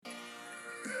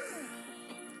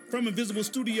from Invisible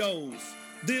Studios.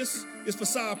 This is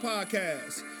Facade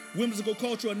Podcast, whimsical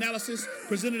cultural analysis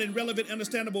presented in relevant,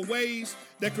 understandable ways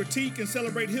that critique and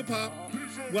celebrate hip-hop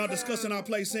while discussing our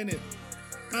place in it.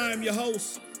 I am your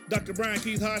host, Dr. Brian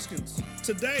Keith Hoskins.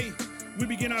 Today, we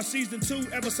begin our Season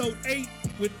 2, Episode 8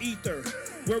 with Ether,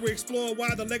 where we explore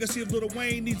why the legacy of Lil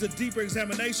Wayne needs a deeper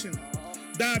examination.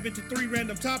 Dive into 3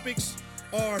 random topics: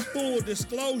 our full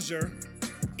disclosure,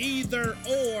 either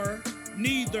or,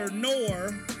 neither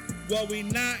nor, what we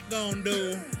not gonna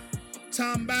do,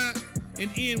 time back, and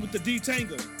end with the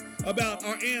detangle about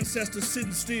our ancestors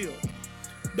sitting still.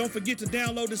 Don't forget to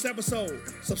download this episode,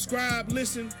 subscribe,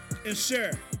 listen, and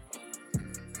share.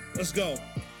 Let's go.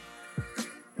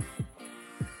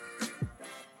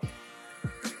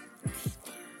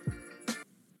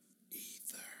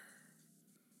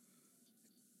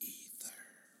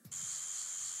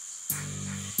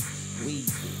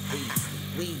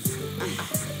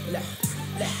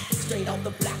 Straight off the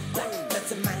block,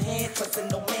 nuts in my hand, trusting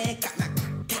no man, got my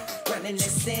running that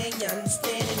sand, you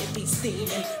understand, and it be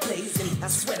steaming, blazing, I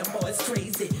swear them boys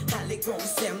crazy, highly grown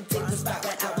 17 was about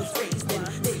where I was raised in,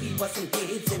 baby wasn't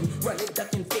heads and running,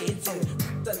 ducking feds and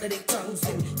under their tongues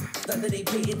and under their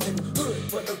beds and hood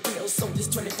for the real soldiers,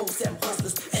 24/7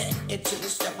 hustlers, into the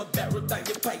shower, barrel down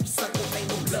your pipe, sucker, ain't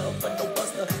no love for no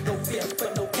buster, no fear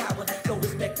for no coward, no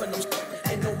respect for no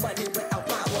and no money without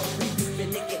power, we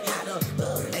beefing it get hotter,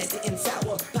 as it in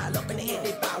sour, pile up in the head,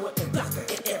 they power and block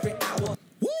it every hour.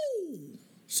 Woo!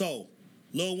 So,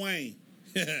 Lil Wayne,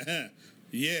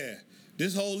 yeah,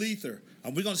 this whole Ether,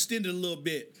 we're gonna extend it a little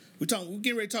bit. We're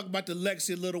getting ready to talk about the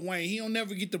legacy of Lil Wayne. He don't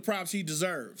never get the props he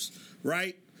deserves,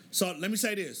 right? So let me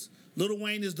say this: Lil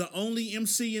Wayne is the only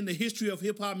MC in the history of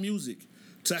hip hop music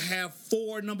to have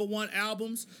 4 #1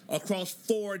 albums across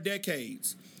 4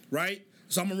 decades, right?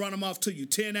 So I'm gonna run them off to you.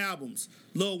 10 albums.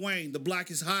 Lil Wayne, The Block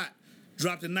Is Hot,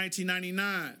 dropped in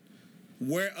 1999.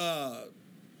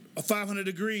 500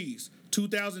 Degrees,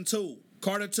 2002.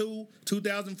 Carter 2,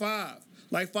 2005.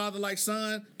 Like Father, Like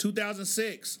Son,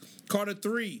 2006. Carter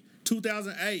 3,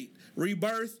 2008.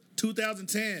 Rebirth,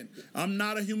 2010. I'm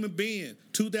Not a Human Being,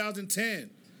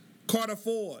 2010. Carter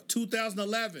 4,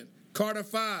 2011. Carter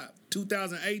 5,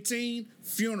 2018.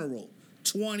 Funeral,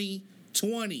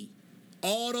 2020.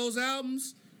 All those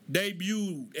albums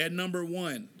debuted at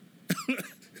 #1.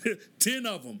 10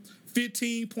 of them.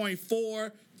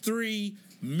 15.43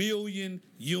 million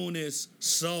units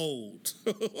sold.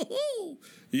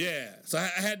 Yeah. So I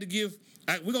had to give.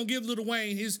 We're gonna give Lil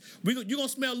Wayne his. You're gonna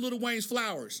smell Lil Wayne's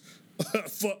flowers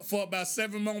for about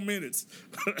 7 more minutes.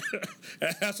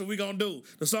 That's what we're gonna do.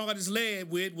 The song I just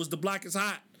led with was "The Block Is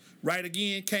Hot." Right,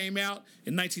 again, came out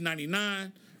in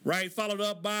 1999. Right, followed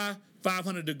up by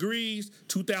 500 Degrees,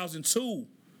 2002.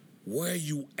 Where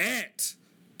you at?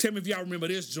 Tell me if y'all remember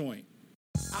this joint.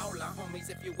 All our homies,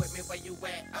 if you with me, where you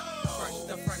at? First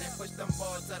the front and push them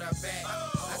balls to the back.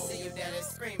 I see you there and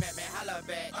scream at me, holla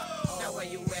back. Now where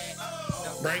you at?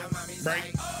 The Break, mommy's break.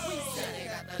 like, we said they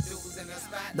got the dudes in the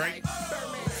spot. Break. Like,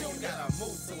 Birdman, you gotta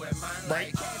move to it, man.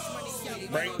 Break. Like, cash money, yeah, we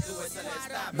Break. gon' do it till it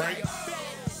stop. Break. Like,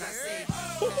 I said,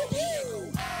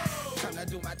 come to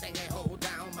do my thing and hold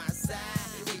down my side.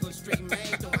 Eagle Street,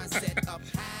 man, do my set up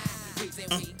high. We say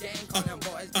we dang, call them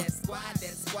boys that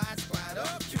squad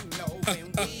up. You know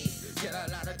when we get a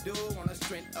lot of do on the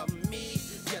strength of me.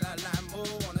 Get a lot more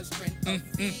on the strength of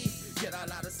me. Get a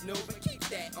lot of Snoop and keep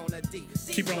that on the D.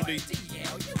 Keep it on D.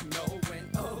 DL, you know when,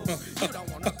 you don't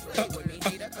wanna play with me,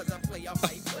 hater, cause a player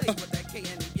might play with that K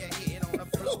and leave your head on the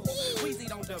floor. Weezy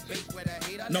don't debate with a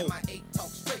hater, No. let my 8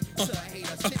 talk straight to a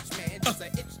hater snitch, man. It's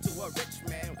an itch to a rich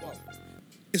man, whoa.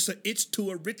 It's an itch to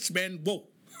a rich man. Whoa.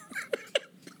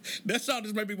 That song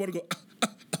just made me want to go.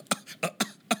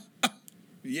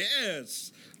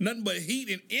 Yes. Nothing but heat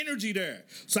and energy there.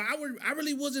 So I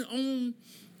really wasn't on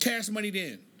Cash Money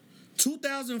then.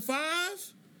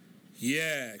 2005?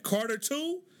 Yeah. Carter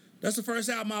 2? That's the first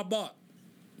album I bought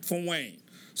from Wayne.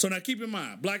 So now keep in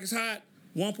mind, Block Is Hot,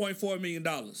 $1.4 million.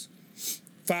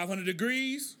 500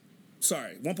 Degrees,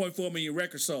 1.4 million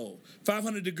records sold.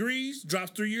 500 Degrees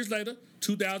drops 3 years later,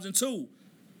 2002,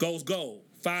 goes gold.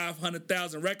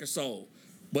 500,000 records sold.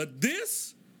 But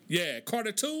this,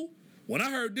 Carter 2, when I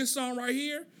heard this song right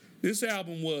here, this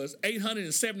album was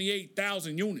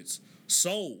 878,000 units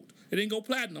sold. It didn't go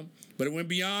platinum, but it went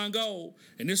beyond gold.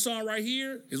 And this song right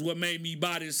here is what made me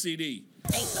buy this CD.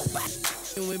 Ain't nobody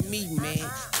with me, man.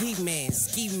 He man,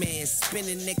 ski man,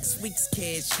 spending next week's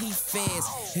cash. He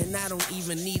fast, and I don't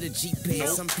even need a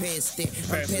G-Pass. I'm past that.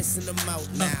 I'm passing them out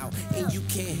now, and you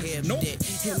can't have that.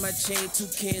 Hit my chain, 2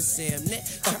 can't Sam that.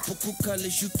 Tropical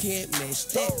colors, you can't match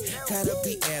that. Gotta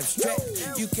be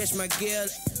abstract. You catch my girl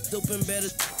stooping better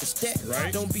step.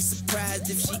 Right. Don't be surprised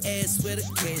if she asks where the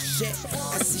cash at.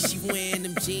 I see she wearing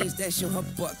them jeans that show her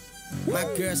butt. My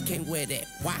girls can't wear that.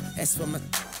 Why? That's for my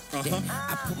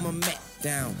I put my mat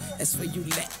down. That's where you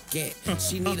let get.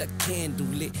 She need a candle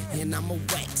lit, and I'ma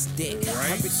wax that.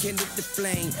 I rekindled the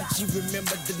flame. She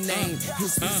remembered the name.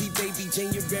 His busy baby,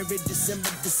 January, December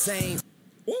the same.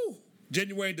 Woo!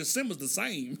 January and December's the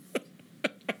same.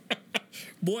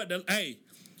 Boy,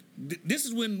 this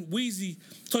is when Weezy.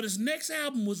 So this next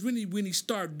album was really when he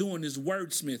started doing his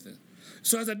wordsmithing.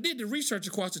 So as I did the research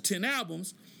across the 10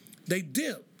 albums, they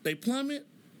dip, they plummet,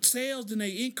 sales, then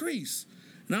they increase.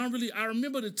 And I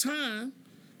remember the time,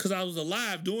 because I was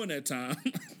alive during that time,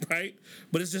 right?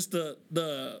 But it's just the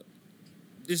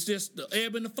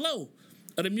ebb and the flow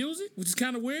of the music, which is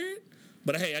kind of weird.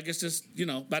 But hey, I guess just,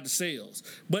 about the sales.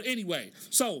 But anyway,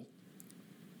 so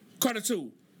Carter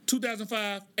 2,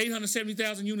 2005,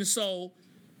 870,000 units sold.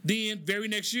 Then, very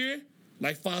next year,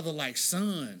 Like Father, Like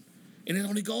Son. And it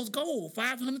only goes gold,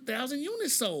 500,000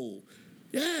 units sold.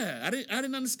 Yeah, I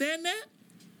didn't understand that.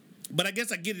 But I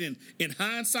guess I get it in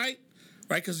hindsight,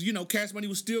 right? Because, Cash Money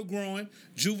was still growing.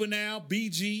 Juvenile,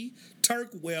 BG, Turk.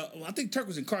 Well, I think Turk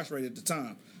was incarcerated at the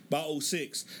time, by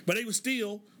 06. But they were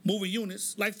still moving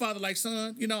units. Like Father, Like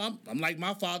Son. I'm like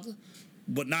my father,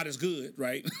 but not as good,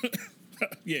 right?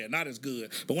 Yeah, not as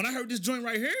good. But when I heard this joint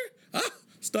right here,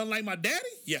 Stunned Like My Daddy?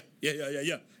 Yeah.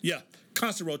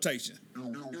 Constant rotation.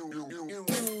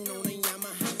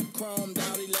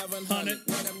 100,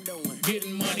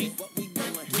 getting money,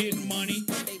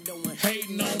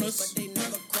 hating on us,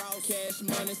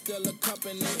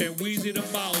 and Weezy the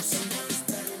boss.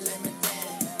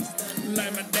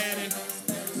 Like my daddy,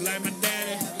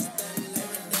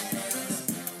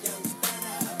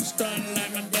 stunned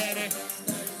like my daddy.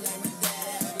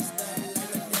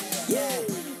 Yeah,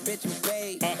 bitch, you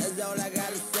paid. That's all I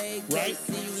gotta say. Right.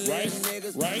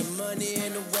 Niggas, money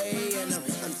in the way, and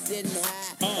I'm sitting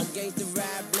high against the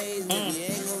ride blaze. If you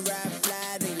ain't gonna ride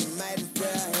fly, then you might as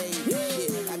well hate.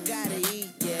 Shit, I gotta eat,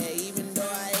 yeah, even though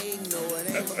I ain't no,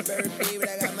 it ain't my birthday, but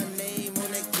I got my name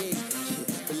on that cake. Shit,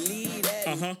 believe that.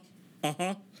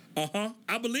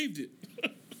 I believed it.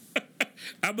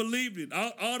 I believed it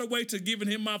all the way to giving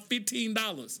him my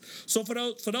 $15. So for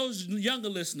those younger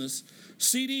listeners,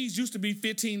 CDs used to be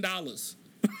 $15.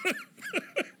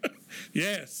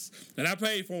 Yes, and I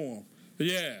paid for them.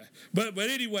 Yeah, but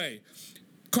anyway,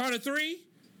 Carter 3,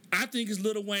 I think is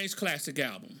Lil Wayne's classic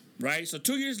album, right? So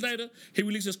 2 years later, he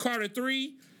releases Carter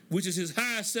 3, which is his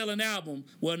highest selling album.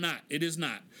 Well, it is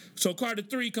not. So Carter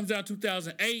 3 comes out in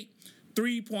 2008,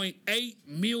 3.8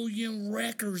 million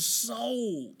records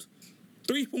sold.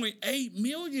 3.8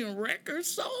 million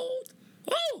records sold?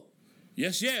 Oh,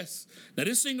 yes. Now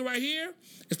this single right here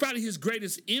is probably his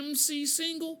greatest MC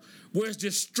single, where it's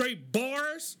just straight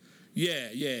bars.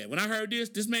 Yeah. When I heard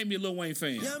this made me a Lil Wayne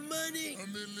fan. Your money.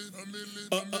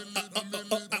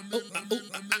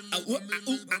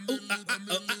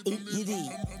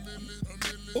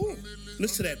 Ooh,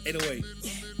 listen to that 808.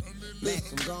 Mac,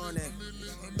 I'm gone now.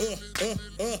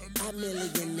 I'm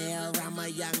millionaire, I'm a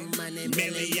young money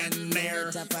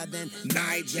Millionaire. tougher than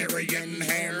Nigerian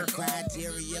hair.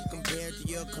 Criteria compared to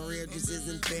your career just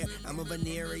isn't fair. I'm a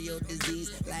venereal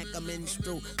disease, like a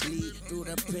menstrual. Bleed through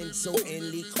the pencil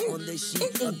and leak on the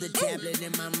sheet of the tablet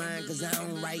in my mind. Cause I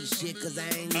don't write shit, cause I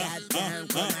ain't got time.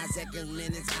 Cause my seconds,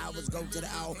 minutes, hours go to the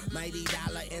almighty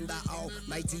dollar and the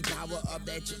almighty power of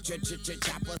that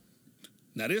chopper.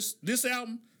 Now this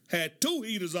album had 2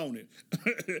 heaters on it,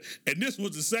 and this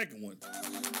was the second one.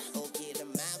 Okay, the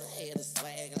mama had a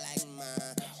swag like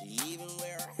mine. She even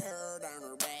wear a herd on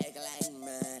her back like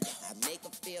mine. I make her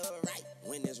feel right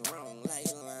when it's wrong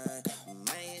like mine.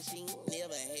 Man, she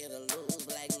never had a lose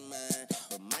like mine.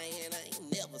 But man, I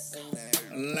ain't never seen her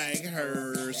Like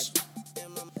hers.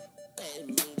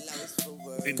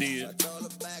 It did. I told her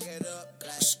back it up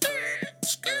like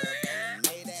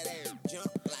made that ass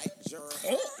jump like jerk.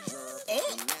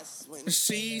 And that's when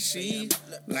She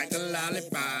like a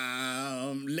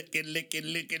lollipop, lick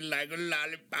it like a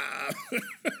lollipop.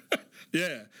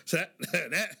 Yeah, so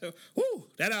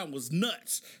that album was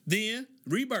nuts. Then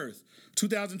Rebirth,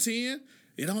 2010,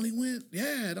 it only went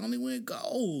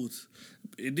gold.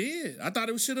 It did. I thought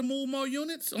it should have moved more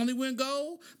units, only went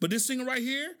gold. But this single right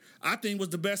here, I think was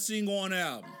the best single on the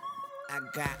album. I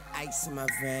got ice in my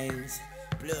veins,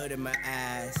 blood in my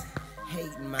eyes,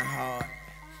 hate in my heart,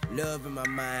 love in my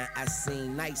mind. I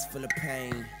seen nights full of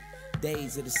pain,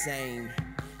 days are the same.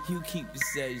 You keep it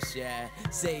so shy.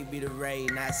 Save me the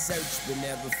rain. I search but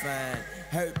never find.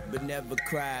 Hurt but never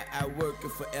cry. I work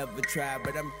and forever try,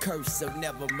 but I'm cursed, so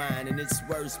never mind. And it's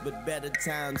worse, but better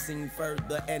times seem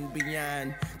further and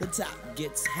beyond. The top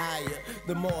gets higher,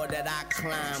 the more that I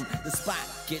climb. The spot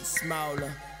gets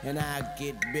smaller, and I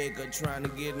get bigger. Trying to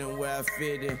get in where I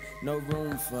fit in. No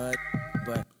room for it,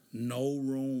 but no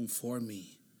room for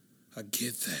me. I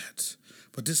get that.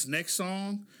 But this next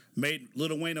song made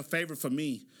Lil Wayne a favorite for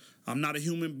me. I'm Not a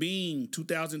Human Being,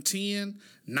 2010,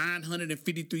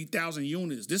 953,000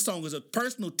 units. This song is a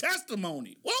personal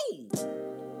testimony. Whoa!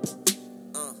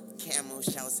 Camel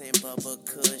shouts and Bubba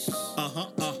Kush.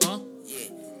 Yeah,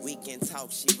 we can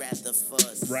talk, she rather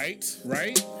fuss. Right.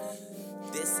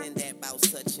 This and that about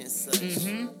such and such.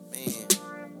 Man,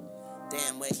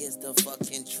 damn, where is the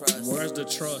fucking trust? Where's the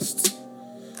trust?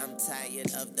 I'm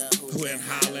tired of the who and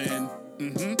hollering.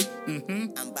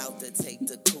 I'm about to take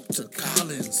the coupe to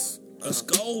Collins. Let's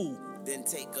go. Then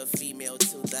take a female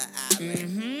to the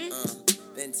island.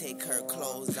 Then take her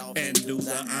clothes off and do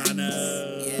the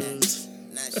honors. Yeah.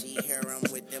 Now she hear him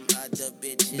with them other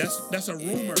bitches. That's a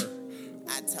rumor.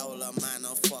 I told her mind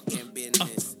her fucking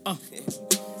business.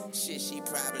 Shit, she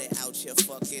probably out here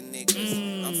fucking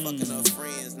niggas. I'm fucking her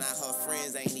friends. Now her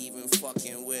friends ain't even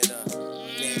fucking with her.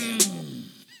 Damn.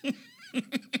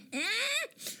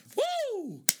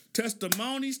 Woo!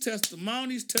 Testimonies.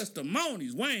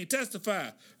 Wayne,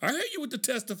 testify. I hear you with the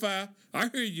testify. I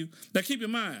hear you. Now keep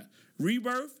in mind,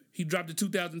 Rebirth, he dropped in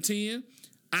 2010.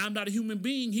 I'm Not a Human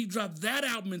Being, he dropped that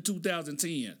album in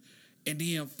 2010. And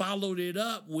then followed it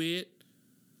up with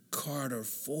Carter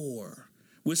 4.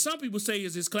 Which some people say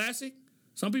is his classic.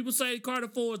 Some people say Carter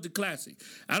 4 is the classic.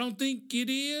 I don't think it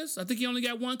is. I think he only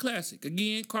got one classic.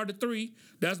 Again, Carter 3,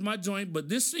 that's my joint. But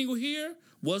this single here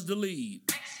was the lead.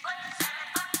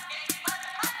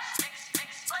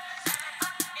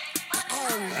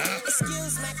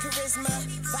 Excuse my charisma,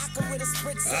 vodka with a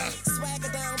spritzer,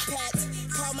 swagger down pat,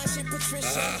 call my shit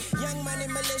Patricia, young money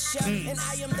militia, and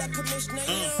I am the commissioner.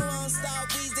 You don't want Star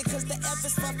Weezy cause the F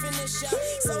is for finisher.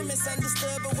 So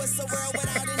misunderstood, but what's the world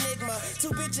without enigma?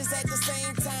 Two bitches at the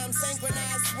same time,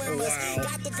 synchronized swimmers.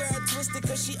 Got the girl twisted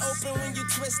cause she open when you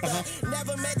twist her.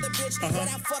 Never met the bitch, but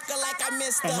I fuck her like I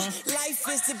missed her. Life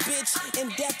is the bitch,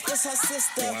 and death is her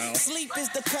sister. Sleep is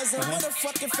the cousin, what a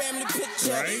fucking family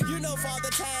picture. You know Father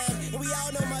Time, and we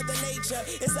all know Mother Nature.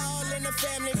 It's all in the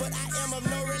family, but I am of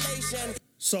no relation.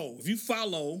 So, if you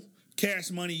follow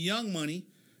Cash Money, Young Money,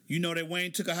 you know that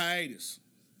Wayne took a hiatus,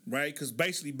 right? Because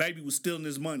basically, Baby was stealing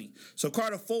his money. So,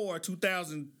 Carter 4,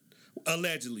 2000,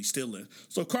 allegedly stealing.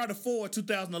 So, Carter 4,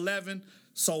 2011,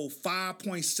 sold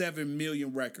 5.7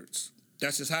 million records.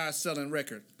 That's his highest selling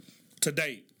record to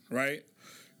date, right?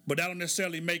 But that don't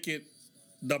necessarily make it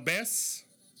the best,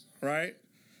 right?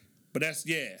 But that's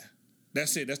it.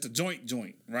 That's the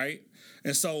joint, right?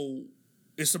 And so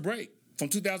it's a break from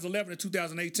 2011 to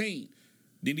 2018.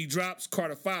 Then he drops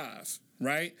Carter 5,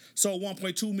 right? So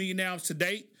 1.2 million albums to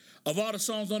date. Of all the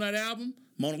songs on that album,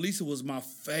 Mona Lisa was my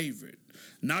favorite.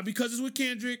 Not because it's with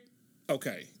Kendrick.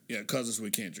 Okay, yeah, because it's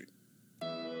with Kendrick. I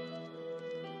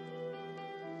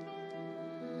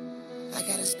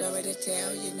got a story to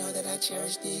tell, you know that I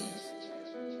cherish this.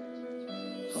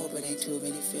 Hope it ain't too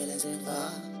many feelings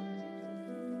involved.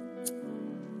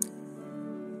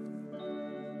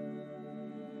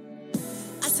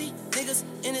 Niggas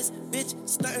in this bitch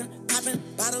starting popping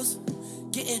bottles,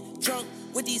 getting drunk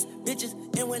with these bitches,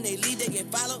 and when they leave, they get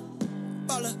followed.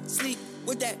 Fall asleep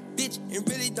with that bitch and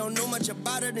really don't know much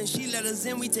about her. Then she let us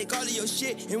in, we take all of your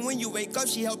shit, and when you wake up,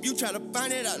 she help you try to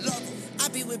find it. I love her. I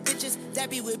be with bitches,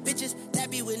 that be with bitches, that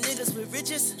be with niggas with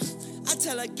riches. I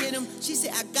tell her get him, she say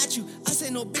I got you. I say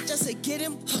no bitch, I say get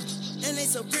him. And they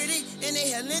so pretty, and they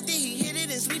had lengthy, he hit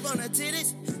it and sleep on her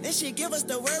titties. Then she give us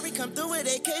the word, we come through with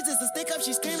AKs, it's a stick up,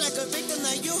 she scream like a victim,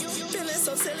 like you. Feeling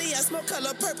so silly, I smoke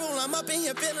color purple, I'm up in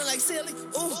here feeling like silly.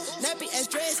 Ooh, nappy ass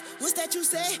dress, what's that you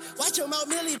say? Watch your mouth,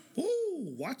 Millie.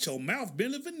 Ooh, watch your mouth,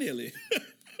 Billy Vanilli.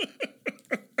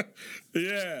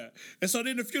 Yeah. And so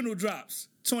then the funeral drops,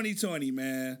 2020,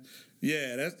 man.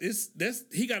 Yeah, that's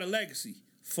he got a legacy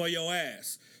for your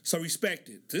ass. So respect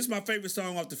it. This is my favorite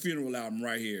song off the Funeral album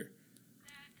right here.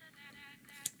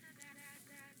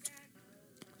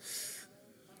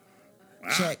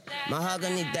 Check.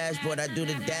 Mahogany dashboard, I do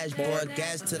the dashboard.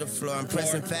 Gas to the floor, I'm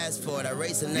pressing fast forward. I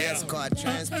race a NASCAR.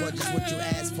 Transport, just what you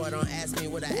asked for. Don't ask me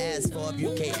what I asked for if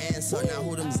you can't answer. Now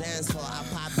who them Zans for? I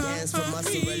pop dance for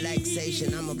muscle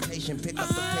relaxation. I'm a patient, pick up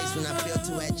the pace when I feel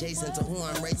too adjacent to who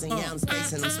I'm racing. Yeah, I'm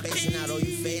spacing out. Oh,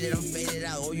 you faded, I'm faded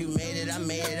out. Oh, you made it, I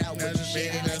made it out. But you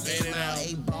shaded, I faded out.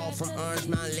 8 ball from Orange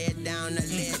Mountain, led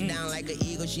down like an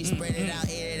eagle. She spread it out,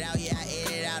 ate it out. Yeah, I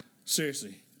ate it out.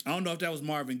 Seriously, I don't know if that was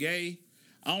Marvin Gaye.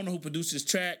 I don't know who produced this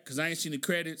track because I ain't seen the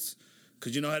credits.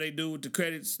 Because you know how they do with the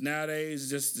credits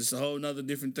nowadays. It's a whole nother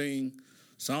different thing.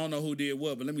 So I don't know who did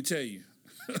what. But let me tell you.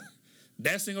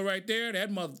 That single right there,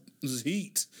 that mother is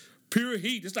heat. Pure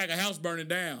heat. It's like a house burning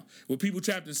down with people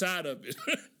trapped inside of it.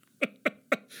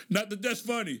 Not that that's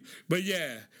funny. But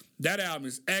yeah, that album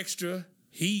is extra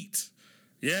heat.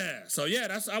 Yeah. So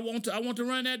yeah, I want to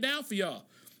run that down for y'all.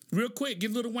 Real quick,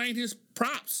 give Lil Wayne his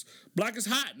props. Block is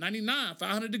Hot, 99,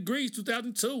 500 Degrees,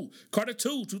 2002. Carter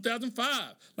 2,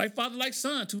 2005. Like Father, Like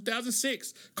Son,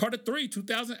 2006. Carter 3,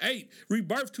 2008.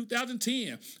 Rebirth,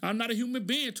 2010. I'm Not a Human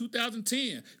Being,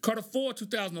 2010. Carter 4,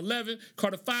 2011.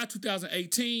 Carter 5,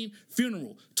 2018.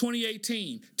 Funeral,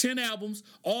 2018. 10 albums,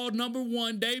 all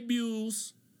 #1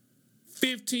 debuts.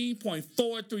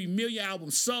 15.43 million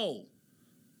albums sold.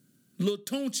 Lil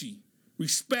Tunechi,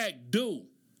 respect due.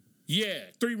 Yeah,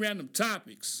 3 random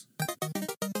topics.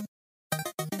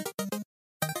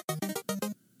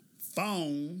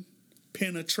 Phone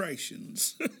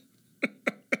penetrations.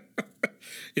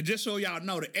 It just so y'all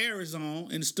know the air is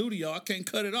on in the studio. I can't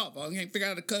cut it off. I can't figure out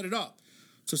how to cut it off.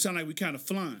 So it sounds like we kind of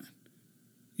flying.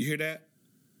 You hear that?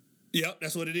 Yep,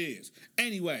 that's what it is.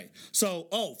 Anyway, so,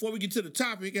 before we get to the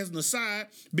topic, as an aside,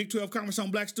 Big 12 Conference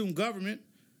on Black Student Government.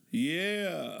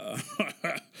 Yeah,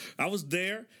 I was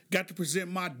there, got to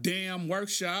present my damn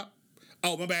workshop.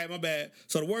 Oh, my bad.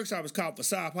 So the workshop is called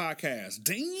Facade Podcast.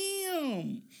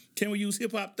 Damn. Can we use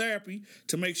hip-hop therapy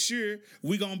to make sure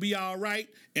we going to be all right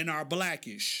in our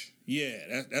Blackish?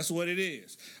 Yeah, that's what it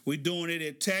is. We doing it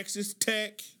at Texas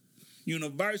Tech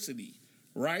University,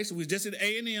 right? So we was just at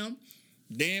A&M.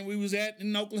 Then we was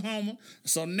in Oklahoma.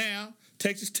 So now,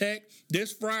 Texas Tech,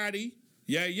 this Friday,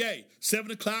 yay,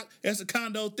 7 o'clock, that's the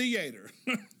Condo Theater.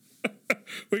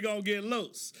 We're going to get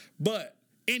loose. But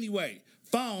anyway,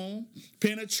 phone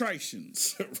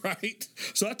penetrations, right?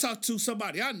 So I talked to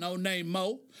somebody I know named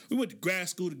Mo. We went to grad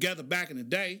school together back in the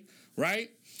day,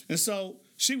 right? And so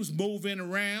she was moving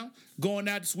around, going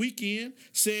out this weekend,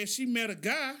 said she met a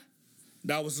guy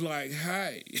that was like,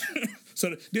 hey.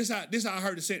 So this how I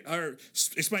heard it said,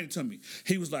 explain it to me.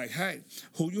 He was like, hey,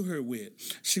 who you here with?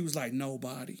 She was like,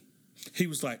 nobody. He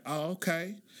was like, oh,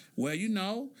 okay. Well, you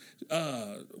know,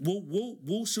 whoop, whoop,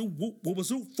 whoop, shoot, whoop, whoop,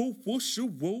 whoop, whoop, whoop,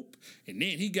 shoot, whoop. And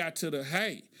then he got to the,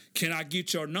 hey, can I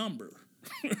get your number?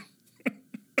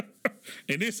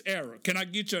 In this era, can I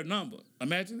get your number?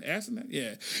 Imagine asking that.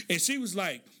 Yeah. And she was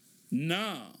like,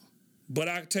 nah, but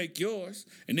I can take yours.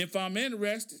 And if I'm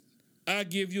interested, I'll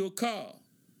give you a call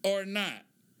or not.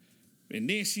 And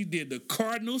then she did the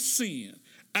cardinal sin.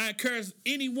 I encourage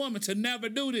any woman to never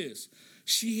do this.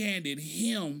 She handed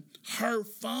him her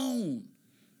phone.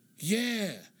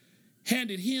 Yeah.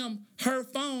 Handed him her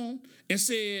phone and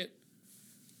said,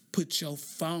 put your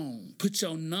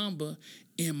number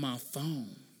in my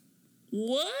phone.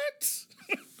 What?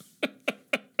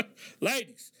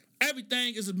 Ladies,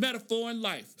 everything is a metaphor in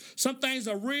life. Some things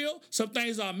are real, some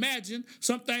things are imagined,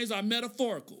 some things are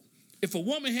metaphorical. If a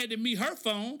woman handed me her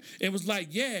phone and was like,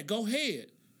 yeah, go ahead,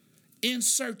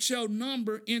 insert your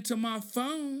number into my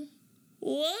phone.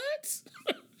 What?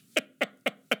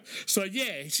 So,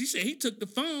 yeah, she said he took the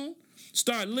phone,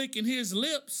 started licking his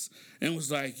lips, and was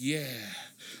like, yeah,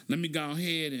 let me go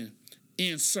ahead and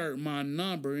insert my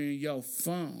number in your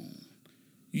phone.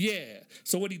 Yeah.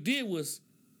 So what he did was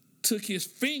took his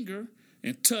finger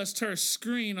and touched her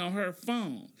screen on her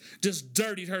phone. Just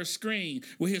dirtied her screen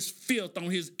with his filth on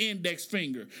his index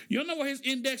finger. You don't know where his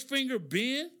index finger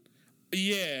been?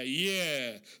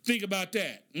 Yeah. Think about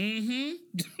that.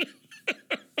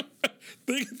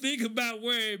 Think about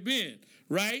where it been,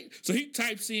 right? So he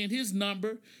types in his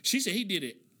number. She said he did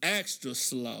it extra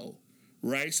slow,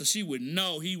 right? So she would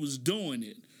know he was doing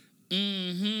it.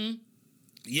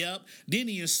 Yep. Then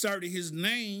he inserted his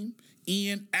name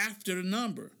in after the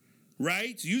number,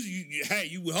 right? So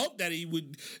you would hope that he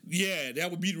would, that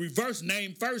would be the reverse,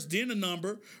 name first, then the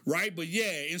number, right? But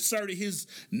inserted his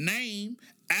name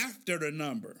after the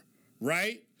number,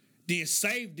 right? Then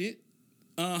saved it.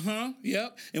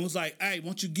 Yep. And was like, hey,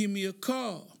 won't you give me a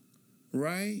call?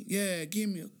 Right? Yeah, give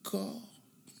me a call.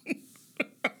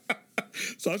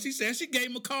 So she said she gave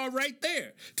him a call right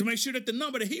there to make sure that the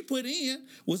number that he put in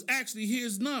was actually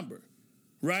his number.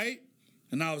 right?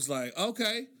 And I was like,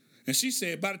 okay. And she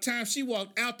said by the time she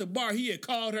walked out the bar, he had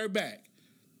called her back.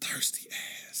 Thirsty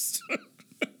ass.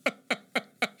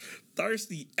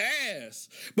 Thirsty ass.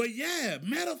 But yeah,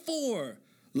 metaphor.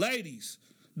 Ladies,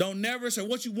 don't never say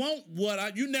what you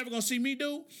want. You never gonna see me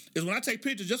do is when I take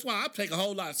pictures, just why I take a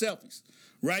whole lot of selfies.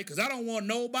 Right? Because I don't want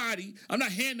nobody. I'm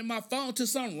not handing my phone to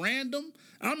some random.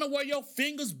 I don't know where your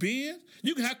fingers been.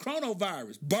 You can have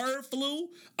coronavirus, bird flu,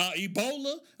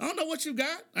 Ebola. I don't know what you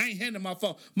got. I ain't handing my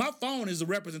phone. My phone is a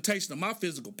representation of my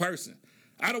physical person.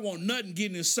 I don't want nothing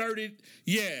getting inserted.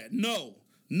 Yeah, no,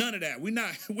 none of that. We're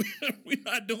not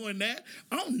doing that.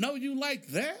 I don't know you like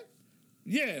that.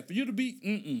 Yeah, for you to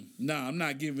be, nah, I'm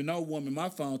not giving no woman my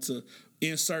phone to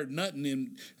insert nothing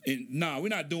in. Nah, we're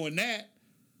not doing that.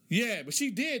 Yeah, but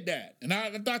she did that. And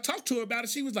I talked to her about it.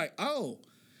 She was like, oh,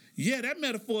 yeah, that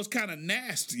metaphor is kind of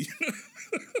nasty.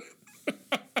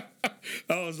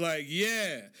 I was like,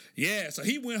 yeah. So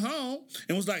he went home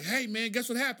and was like, hey, man, guess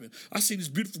what happened? I seen this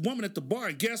beautiful woman at the bar,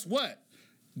 and guess what?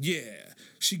 Yeah,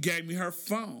 she gave me her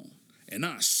phone, and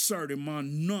I inserted my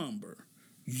number.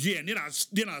 Yeah, and then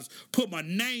I put my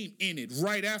name in it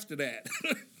right after that.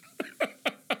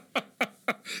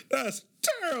 That's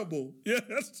terrible.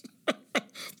 Yes.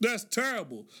 That's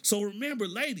terrible. So remember,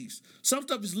 ladies, some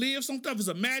stuff is lived, some stuff is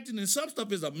imagined, and some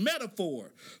stuff is a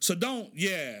metaphor. So no.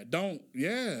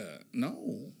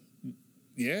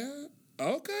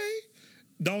 Okay.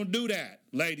 Don't do that,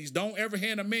 ladies. Don't ever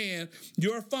hand a man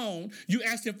your phone. You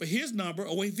ask him for his number,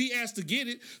 or if he asks to get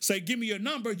it, say, give me your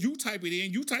number. You type it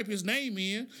in. You type his name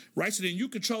in, right? So then you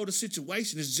control the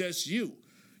situation. It's just you.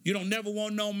 You don't never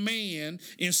want no man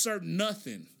insert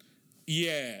nothing.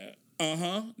 Yeah.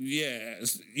 Yeah,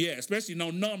 especially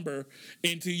no number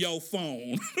into your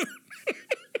phone.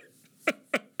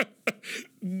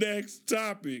 Next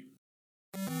topic.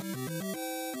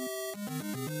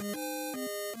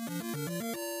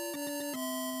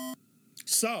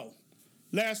 So,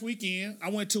 last weekend, I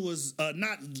went to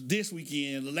not this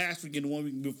weekend, the last weekend, the one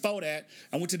week before that,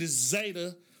 I went to this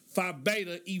Zeta Phi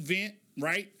Beta event,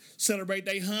 right? Celebrate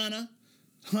their Hunter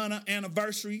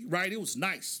anniversary, right? It was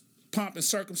nice. Pomp and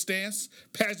circumstance,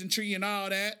 pageantry and all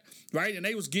that, right? And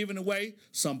they was giving away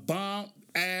some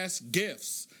bomb-ass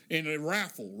gifts in a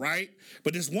raffle, right?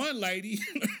 But this one lady,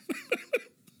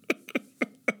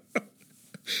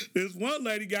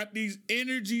 got these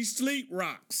energy sleep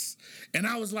rocks. And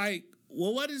I was like,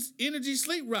 well, what is energy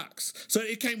sleep rocks? So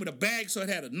it came with a bag, so it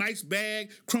had a nice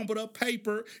bag, crumpled up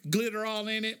paper, glitter all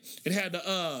in it. It had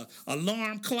the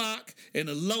alarm clock and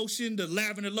the lotion, the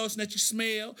lavender lotion that you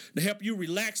smell to help you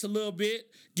relax a little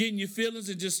bit, get in your feelings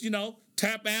and just,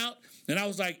 tap out. And I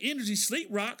was like, energy sleep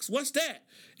rocks? What's that?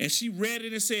 And she read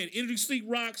it and said, energy sleep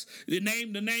rocks, the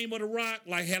name of the rock,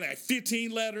 had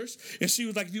 15 letters. And she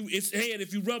was like,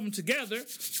 if you rub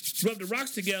the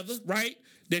rocks together, right,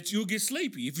 that you'll get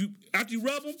sleepy. After you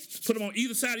rub them, put them on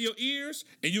either side of your ears,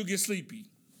 and you'll get sleepy.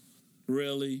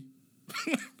 Really?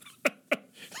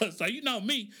 So you know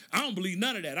me, I don't believe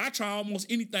none of that. I try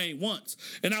almost anything once.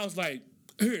 And I was like,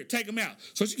 here, take them out.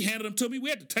 So she handed them to me.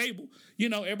 We at the table.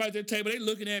 Everybody at the table, they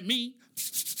looking at me.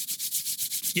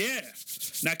 Yeah.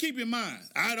 Now, keep in mind,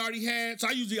 I told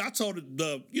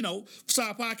the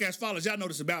Side Podcast followers, y'all know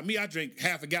this about me. I drink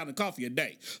half a gallon of coffee a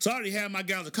day. So I already had my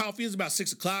gallons of coffee. It's about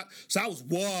 6 o'clock. So I was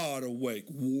wide awake,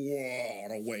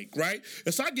 right?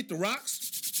 And so I get the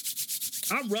rocks.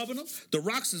 I'm rubbing them. The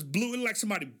rocks is blue. It looked like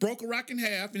somebody broke a rock in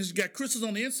half, and it's got crystals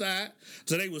on the inside.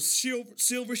 So they was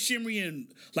silver, shimmery,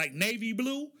 and like navy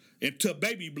blue into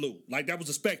baby blue. Like that was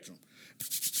a spectrum.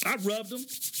 I rubbed them,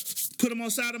 put them on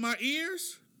the side of my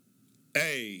ears.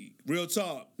 Hey, real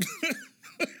talk.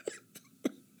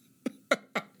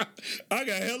 I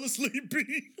got hella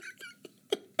sleepy.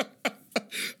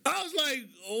 I was like,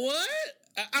 what?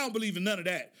 I don't believe in none of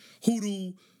that.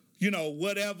 Hoodoo,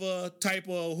 whatever type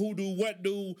of hoodoo, what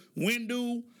do, when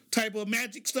do type of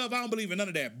magic stuff. I don't believe in none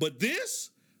of that. But this,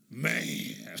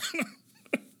 man,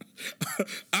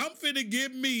 I'm finna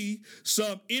give me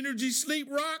some energy sleep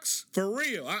rocks for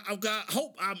real. I've got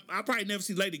hope. I'll probably never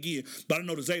see Lady again, but I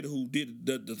know the Zeta who did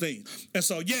the thing. And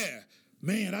so, yeah,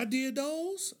 man, I did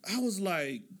those. I was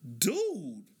like,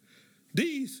 dude,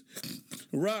 these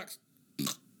rocks,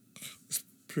 it's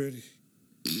pretty.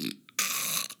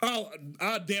 Oh,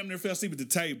 I damn near fell asleep at the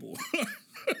table.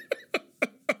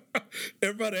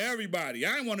 In front of everybody.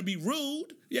 I didn't want to be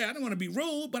rude. Yeah, I didn't want to be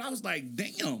rude, but I was like,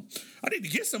 damn, I need to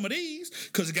get some of these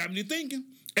because it got me to thinking.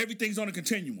 Everything's on a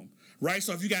continuum, right?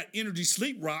 So if you got energy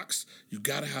sleep rocks, you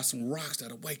got to have some rocks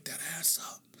that'll wake that ass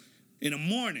up in the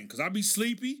morning because I'll be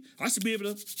sleepy. I should be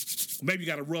able to, maybe you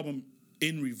got to rub them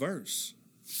in reverse.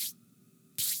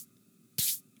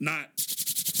 Not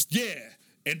Yeah,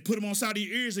 and put them on side of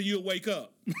your ears and you'll wake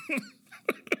up.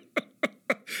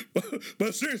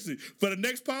 But seriously, for the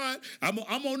next pod, I'm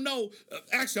gonna know.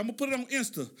 Actually, I'm gonna put it on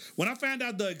Insta. When I find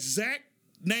out the exact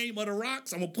name of the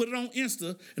rocks, I'm gonna put it on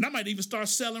Insta, and I might even start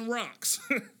selling rocks.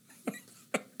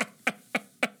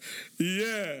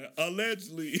 Yeah,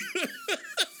 allegedly.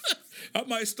 I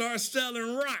might start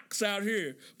selling rocks out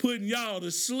here, putting y'all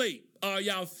to sleep.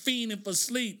 Y'all fiending for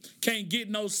sleep, can't get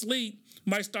no sleep.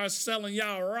 Might start selling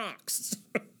y'all rocks.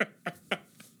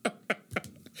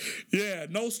 Yeah,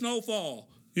 no snowfall.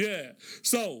 Yeah.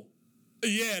 So,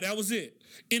 yeah, that was it.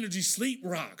 Energy sleep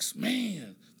rocks.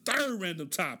 Man, third random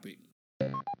topic.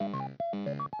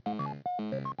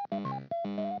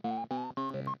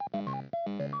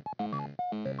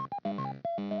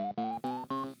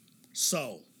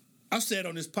 So, I've said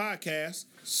on this podcast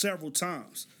several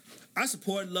times, I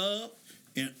support love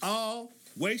in all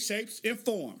ways, shapes, and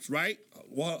forms, right?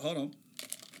 Well, hold on.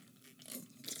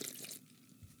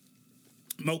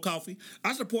 More coffee.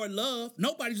 I support love.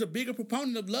 Nobody's a bigger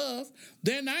proponent of love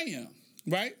than I am,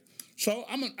 right? So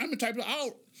I'm a type of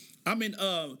I'm in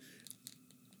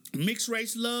mixed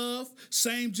race love,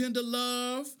 same gender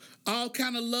love, all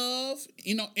kind of love,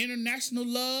 international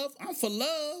love. I'm for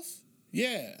love.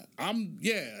 Yeah,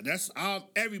 that's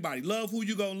everybody. Love who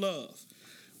you gonna love.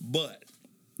 But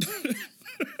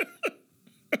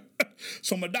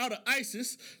so my daughter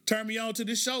Isis turned me on to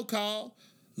this show called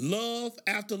Love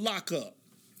After Lockup.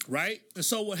 Right? And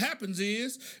so what happens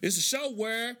is, it's a show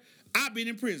where I've been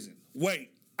in prison.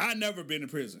 Wait, I never been in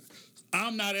prison.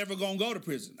 I'm not ever gonna go to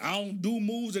prison. I don't do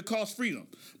moves that cost freedom.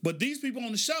 But these people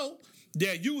on the show,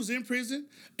 you was in prison,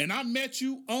 and I met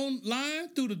you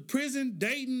online through the prison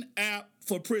dating app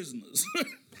for prisoners.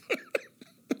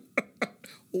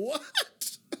 What?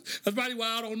 That's probably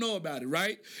why I don't know about it,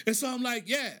 right? And so I'm like,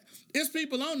 yeah, it's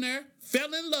people on there,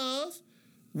 fell in love,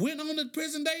 went on the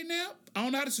prison dating app. I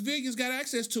don't know how the civilians got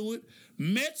access to it.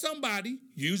 Met somebody,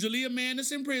 usually a man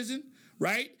that's in prison,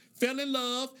 right? Fell in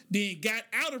love, then got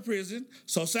out of prison.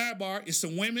 So sidebar, it's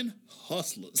some women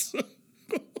hustlers.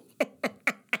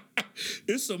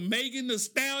 It's some Megan Thee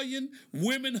Stallion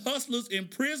women hustlers in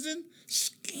prison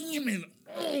scheming.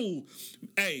 Oh,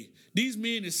 hey, these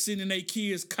men is sending their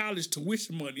kids college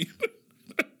tuition money.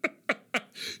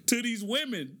 To these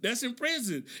women that's in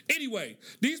prison. Anyway,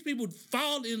 these people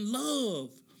fall in love.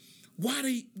 Why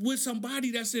they with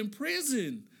somebody that's in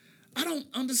prison? I don't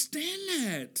understand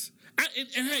that.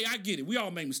 And hey, I get it. We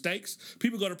all make mistakes.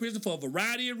 People go to prison for a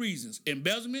variety of reasons.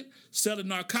 Embezzlement, selling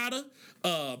narcotics,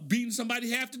 beating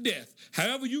somebody half to death.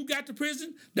 However you got to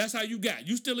prison, that's how you got.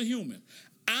 You still a human.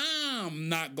 I'm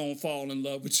not going to fall in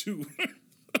love with you.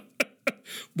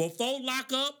 Before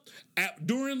lockup,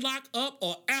 during lockup,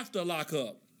 or after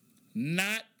lockup.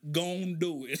 Not gonna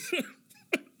do it.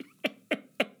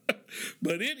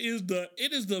 But it is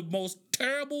the most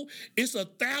terrible. It's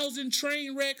 1,000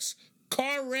 train wrecks,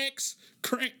 car wrecks,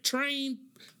 plane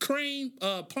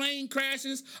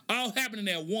crashes, all happening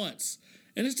at once.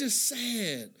 And it's just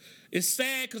sad. It's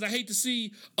sad because I hate to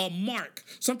see a mark.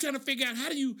 So I'm trying to figure out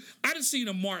I done seen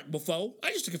a mark before. I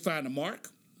used to find a mark,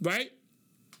 right?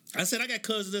 I said I got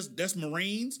cousins that's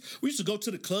Marines. We used to go to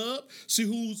the club, see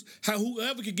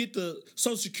whoever could get the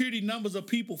Social Security numbers of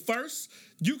people first.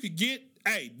 You could get,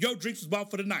 hey, your drinks was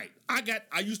bought for the night.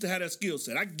 I used to have that skill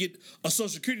set. I could get a Social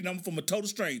Security number from a total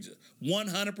stranger,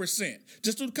 100%.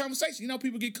 Just through the conversation,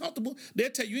 people get comfortable. They'll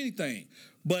tell you anything.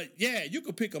 But yeah, you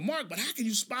could pick a mark. But how can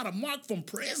you spot a mark from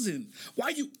prison? Why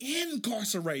are you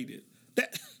incarcerated?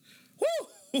 That, whoo.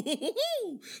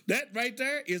 That right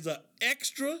there is an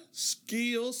extra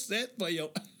skill set for your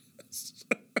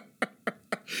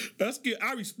that's good.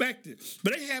 I respect it.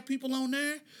 But they have people on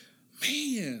there,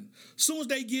 man, as soon as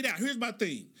they get out, here's my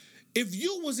thing. If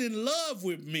you was in love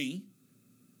with me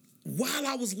while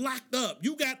I was locked up,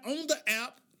 you got on the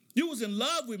app, you was in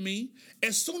love with me,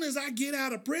 as soon as I get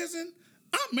out of prison,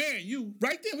 I'm marrying you.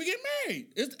 Right then, we get married.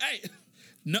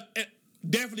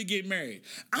 Definitely get married.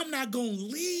 I'm not going to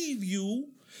leave you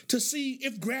to see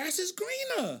if grass is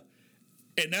greener.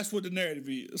 And that's what the narrative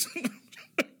is.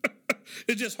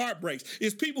 It's just heartbreaks.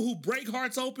 It's people who break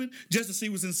hearts open just to see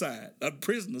what's inside.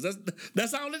 Prisoners.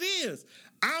 That's all it is.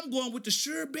 I'm going with the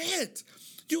sure bet.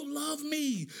 You love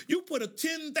me. You put a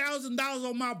 $10,000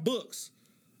 on my books.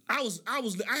 I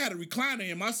had a recliner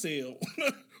in my cell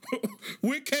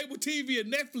with cable TV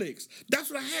and Netflix. That's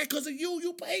what I had because of you.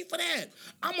 You paid for that.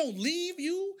 I'm gonna leave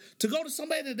you to go to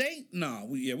somebody that ain't. No,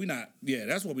 we not. Yeah,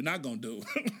 that's what we're not gonna do.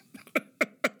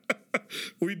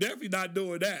 We definitely not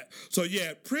doing that. So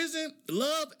yeah, prison,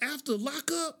 love after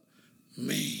lockup,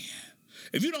 man.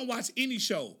 If you don't watch any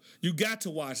show, you got to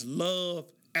watch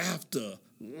Love After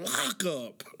lock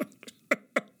up.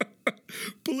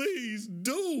 Please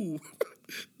do.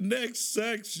 Next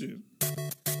section.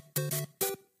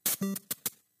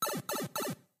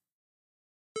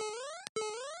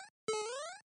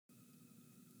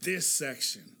 This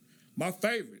section, my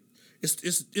favorite.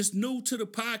 It's new to the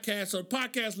podcast, so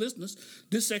podcast listeners,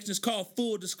 this section is called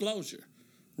Full Disclosure,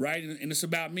 right? And it's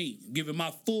about me, giving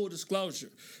my full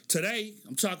disclosure. Today,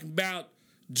 I'm talking about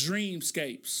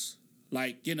dreamscapes,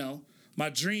 like, you know, my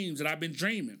dreams that I've been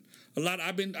dreaming.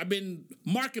 I've been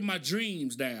marking my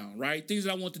dreams down, right? Things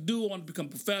that I want to do. I want to become a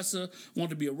professor. I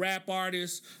want to be a rap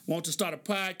artist. I want to start a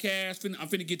podcast. I'm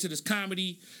finna get to this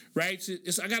comedy, right?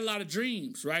 I got a lot of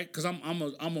dreams, right? Because I'm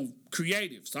a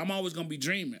creative, so I'm always gonna be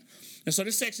dreaming. And so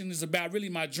this section is about really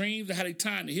my dreams and how they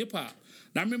tie into hip hop.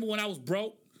 Now I remember when I was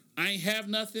broke, I ain't have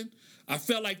nothing. I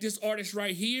felt like this artist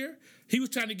right here, he was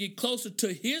trying to get closer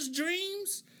to his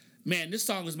dreams. Man, this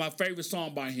song is my favorite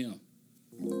song by him.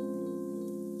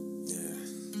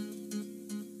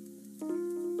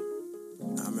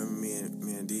 I remember me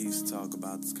and D used to talk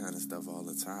about this kind of stuff all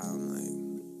the time, like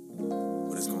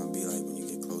what it's gonna be like when you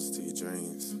get closer to your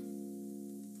dreams.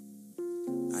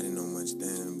 I didn't know much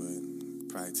then, but I'll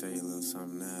probably tell you a little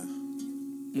something now.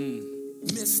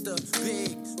 Mr.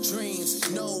 Big Dreams,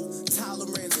 no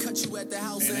tolerance. Cut you at the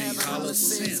house and have a holler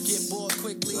sense. Get bored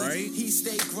quickly. Right? He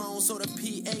stay grown, so the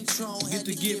PA-tron Get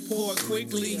to get poured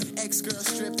quickly. Ex-girl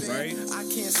stripping. Right? I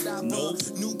can't stop Nope.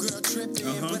 her. New girl tripping,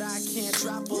 but I can't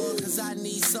drop her. Cause I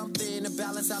need something to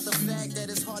balance out the fact that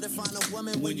it's hard to find a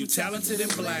woman When you talented and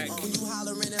black. When you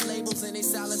hollering at labels and they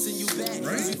silencing you back.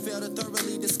 Right? You fail to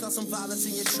thoroughly discuss some violence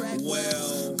in your track.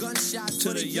 Well, gunshots to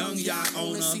for the young yacht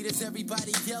owner. See this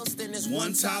everybody else, then there's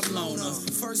One top loner.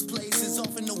 First place is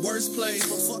often the worst place.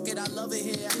 But fuck it, I love it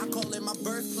here. I call it my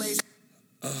birthplace.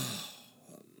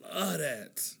 Love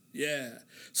that. Yeah.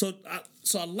 So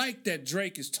I like that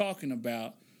Drake is talking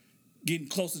about getting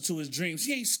closer to his dreams.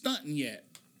 He ain't stunting yet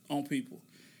on people.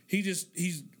 He's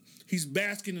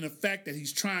basking in the fact that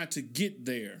he's trying to get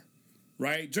there.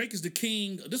 Right? Drake is the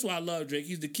king. This is why I love Drake.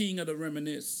 He's the king of the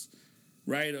reminisce.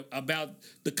 Right? About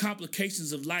the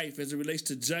complications of life as it relates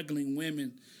to juggling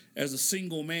women as a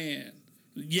single man.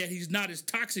 Yet he's not as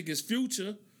toxic as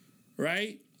Future,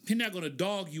 right? He's not going to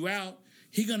dog you out.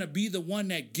 He's going to be the one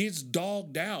that gets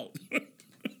dogged out.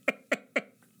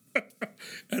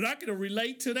 And I can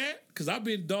relate to that because I've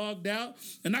been dogged out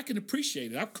and I can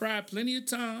appreciate it. I've cried plenty of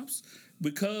times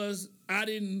because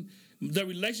the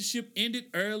relationship ended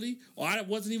early or I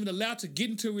wasn't even allowed to get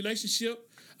into a relationship.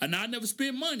 And I never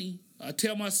spent money. I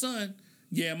tell my son,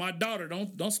 yeah, my daughter,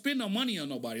 don't spend no money on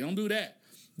nobody. Don't do that.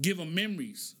 Give them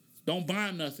memories. Don't buy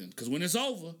them nothing. Because when it's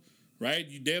over, right,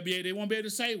 they won't be able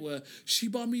to say, well, she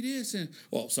bought me this.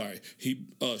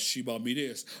 She bought me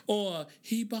this. Or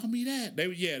he bought me that. They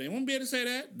won't be able to say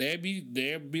that.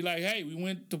 They'd be like, hey, we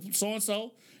went to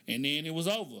so-and-so, and then it was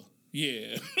over.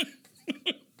 Yeah.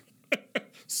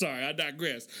 Sorry, I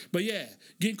digress. But yeah,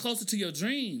 getting closer to your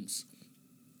dreams.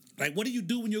 Like, what do you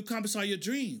do when you accomplish all your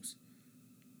dreams?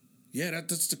 Yeah,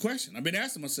 that's the question. I've been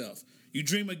asking myself. You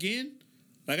dream again?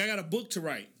 Like, I got a book to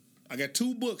write. I got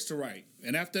 2 books to write.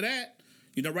 And after that,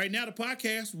 right now the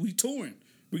podcast, we touring.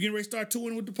 We're getting ready to start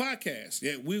touring with the podcast.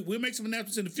 Yeah, we'll make some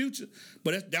announcements in the future.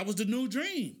 But that was the new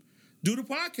dream. Do the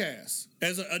podcast.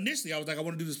 Initially, I was like, I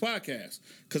want to do this podcast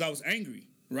because I was angry,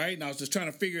 right? And I was just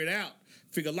trying to figure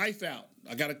life out.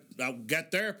 I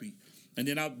got therapy. And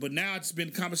then but now it's been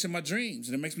accomplishing my dreams,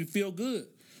 and it makes me feel good.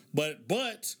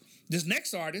 But this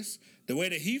next artist, the way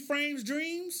that he frames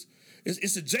dreams,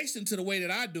 it's adjacent to the way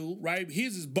that I do, right?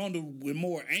 His is bundled with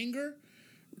more anger.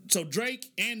 So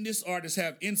Drake and this artist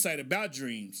have insight about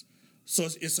dreams. So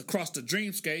it's across the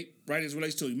dreamscape, right? As it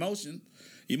relates to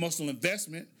emotional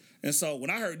investment. And so when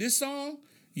I heard this song,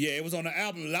 yeah, it was on the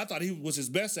album that I thought he was his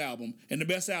best album and the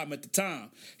best album at the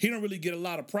time. He don't really get a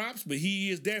lot of props, but he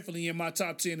is definitely in my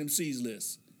top 10 MCs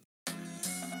list.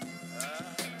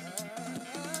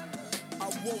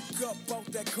 Woke up out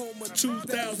that coma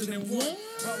 2001.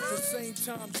 About the same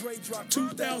time Dre dropped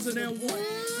 2001. 3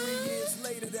 years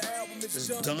later the album is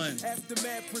done.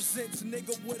 Aftermath presents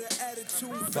Nigga with an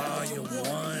Attitude Volume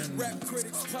 1. Rap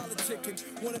critics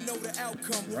politicking, wanna know the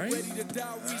outcome. Right? Ready to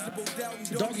die, reasonable doubt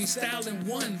and Doggy Style in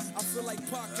 1. I feel like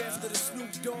Pac after the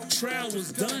Snoop Dogg trial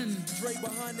was done. Dre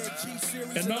behind that G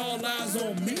series And all eyes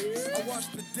on me. I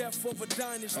watched the death of a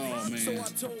dynasty. Oh, man. So I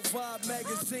told Vibe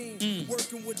magazine,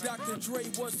 working with Dr. Dre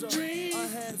was a Dream. I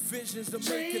had visions of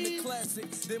making a classic.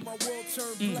 Then my world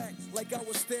turned black, like I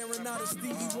was staring out of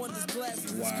Stevie Wonder's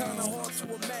glasses. It's kinda hard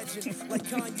to imagine, like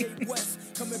Kanye West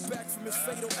coming Coming back from his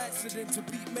fatal accident to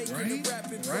beat making and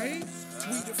rapping. Right?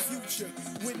 We the future.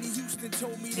 Whitney Houston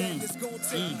told me that it's gonna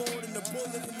take more than a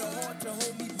bullet in the heart to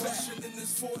hold me back. Rushing in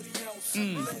this 40 ounce,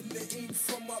 letting the ink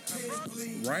from my pen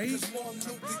bleed. Right? 'Cause Martin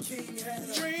Luther King had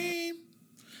a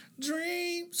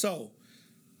Dream. So,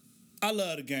 I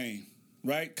love the game,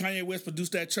 right? Kanye West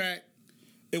produced that track.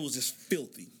 It was just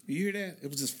filthy. You hear that? It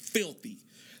was just filthy.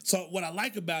 So what I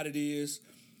like about it is,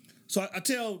 so I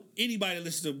tell anybody that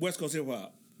listens to West Coast hip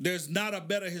hop, there's not a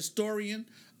better historian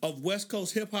of West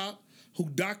Coast hip hop who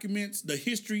documents the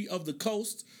history of the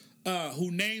coast,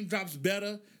 who name drops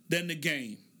better than The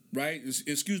Game, right?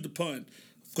 Excuse the pun,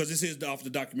 because this is off the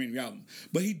documentary album.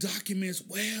 But he documents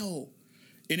well.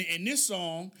 And this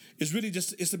song is really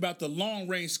it's about the long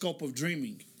range scope of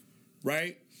dreaming,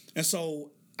 right? And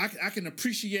so I can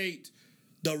appreciate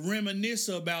the reminisce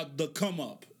about the come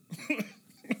up.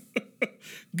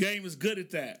 Game is good at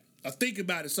that. I think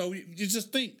about it. So you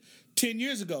just think 10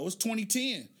 years ago, it was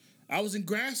 2010. I was in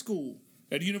grad school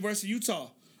at the University of Utah.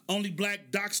 Only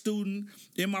black doc student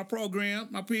in my program,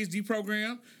 my PhD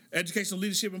program, Educational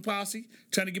Leadership and Policy,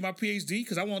 trying to get my PhD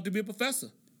because I wanted to be a professor,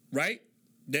 right?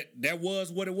 That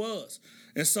was what it was.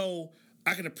 And so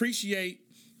I can appreciate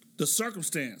the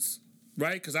circumstance,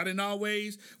 right? Because I didn't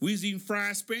always, we was eating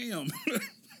fried Spam.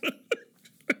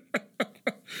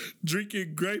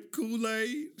 Drinking grape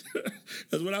Kool-Aid.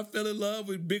 That's when I fell in love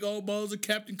with big old bowls of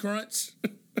Captain Crunch.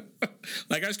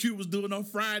 Like Ice Cube was doing on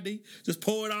Friday. Just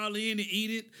pour it all in and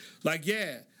eat it. Like,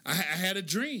 yeah, I had a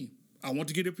dream. I wanted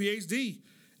to get a PhD.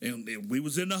 And we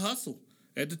was in the hustle.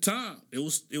 At the time, it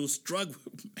was struggle.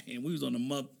 Man, we was on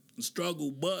the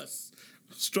struggle bus.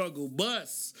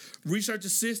 Research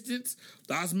assistants,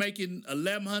 I was making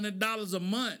 $1,100 a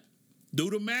month. Do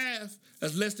the math.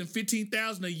 That's less than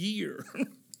 $15,000 a year.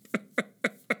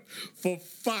 For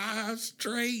 5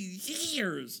 straight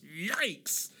years.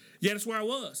 Yikes. Yeah, that's where I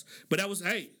was. But that was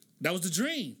the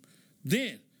dream.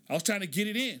 Then I was trying to get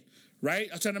it in, right?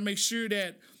 I was trying to make sure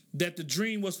that the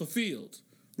dream was fulfilled.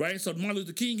 Right? So Martin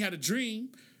Luther King had a dream.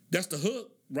 That's the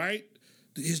hook, right?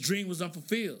 His dream was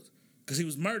unfulfilled because he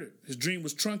was murdered. His dream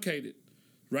was truncated,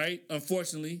 right?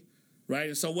 Unfortunately, right?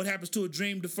 And so what happens to a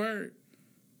dream deferred?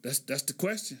 That's the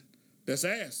question that's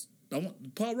asked.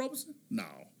 Paul Robeson? No.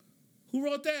 Who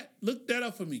wrote that? Look that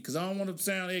up for me because I don't want to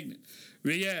sound ignorant.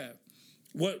 But yeah,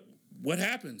 what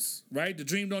happens, right? The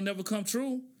dream don't never come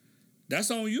true.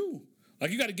 That's on you. Like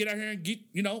you got to get out here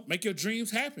and make your dreams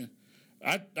happen.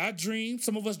 I dream.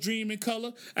 Some of us dream in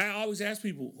color. I always ask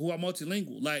people who are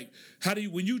multilingual, like,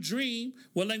 when you dream,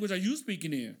 what language are you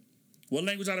speaking in? What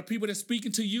language are the people that's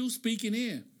speaking to you speaking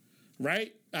in?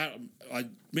 Right? I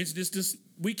mentioned this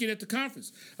weekend at the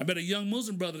conference. I met a young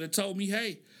Muslim brother that told me,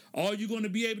 hey, all you're going to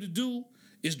be able to do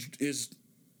is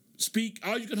speak.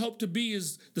 All you can hope to be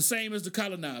is the same as the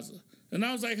colonizer. And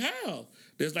I was like, how?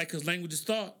 There's because language is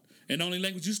thought, and the only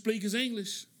language you speak is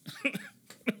English.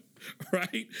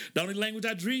 Right? The only language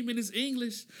I dream in is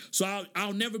English. So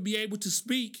I'll never be able to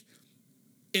speak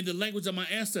in the language of my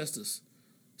ancestors.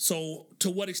 So to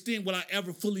what extent will I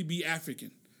ever fully be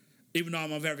African? Even though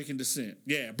I'm of African descent.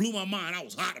 Yeah, it blew my mind. I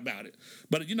was hot about it.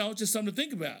 But, it's just something to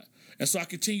think about. And so I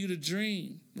continue to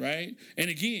dream, right? And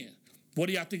again, what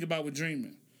do y'all think about with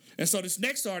dreaming? And so this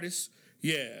next artist,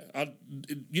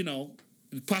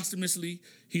 posthumously,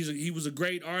 he was a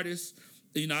great artist.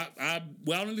 I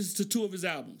only listened to 2 of his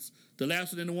albums. The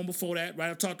last one and the one before that, right?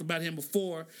 I've talked about him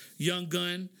before. Young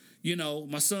Gun,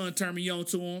 my son turned me on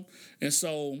to him. And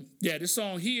so, yeah, this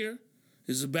song here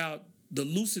is about the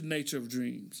lucid nature of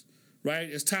dreams, right?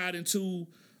 It's tied into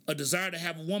a desire to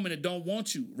have a woman that don't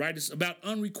want you, right? It's about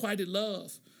unrequited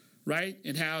love, right?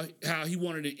 And how he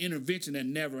wanted an intervention that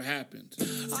never happened.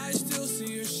 I still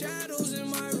see your shadows in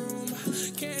my room.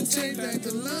 Can't Take back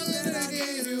the love that I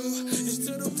gave you. It's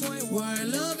to the point where I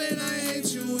love and I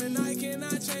hate you, and I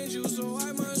cannot change you, so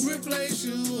I must replace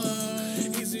you.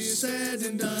 Easier Said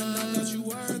and done. I thought you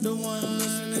were the one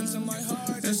listening to my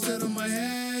heart instead of my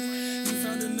head. You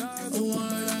found another one,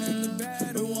 but I am the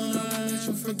better one. I won't let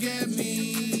you forget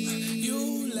me.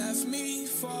 You left me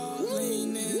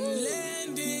falling and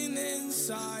landing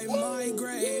inside my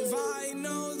grave. I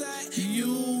know that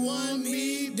You want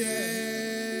me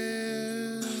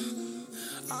dead.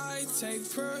 I take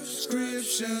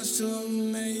prescriptions to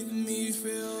make me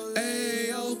feel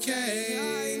A-okay.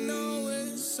 I know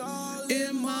it's all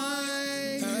In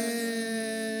my head.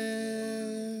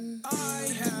 I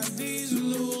have these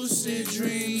lucid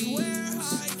dreams where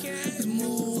I can't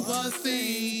move a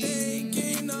thing.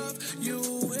 thinking of you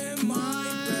in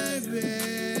my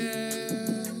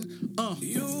bed.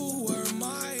 You were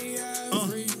my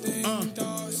everything.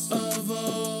 Thoughts Of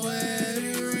a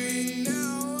wedding ring.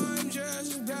 now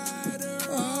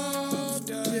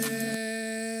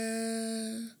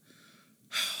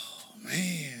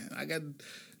got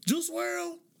Juice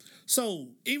WRLD. So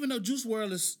even though Juice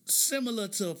WRLD is similar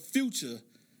to Future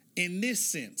in this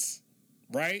sense,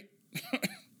 right?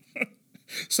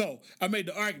 So I made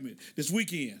the argument this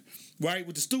weekend, right,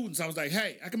 with the students. I was like,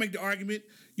 hey, I can make the argument,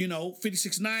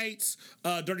 56 Nights,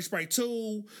 Dirty Sprite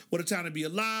 2, What a Time to Be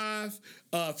Alive,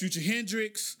 Future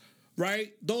Hendrix,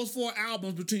 right? Those 4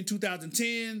 albums between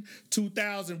 2010,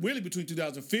 2000, really between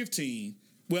 2015.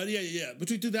 Well, yeah,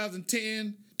 between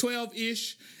 2010,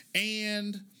 12-ish,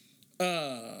 and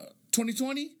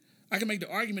 2020, I can make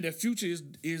the argument that Future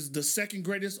is the second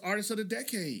greatest artist of the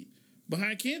decade.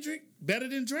 Behind Kendrick, better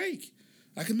than Drake.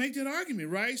 I can make that argument,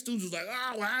 right? Students was like,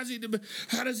 oh, well,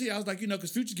 how does he? I was like,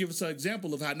 because Future gives us an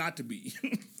example of how not to be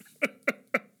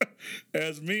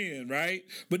as men, right?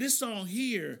 But this song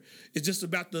here is just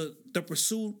about the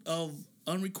pursuit of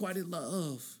unrequited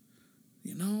love,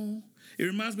 It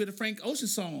reminds me of the Frank Ocean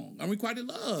song, Unrequited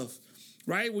Love,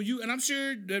 right? Well, and I'm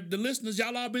sure the listeners,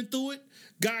 y'all all been through it,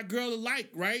 guy, girl alike,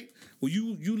 right? Well,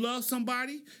 you love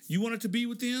somebody, you wanted to be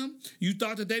with them, you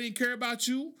thought that they didn't care about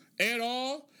you at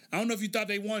all. I don't know if you thought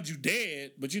they wanted you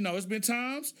dead, but it's been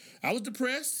times I was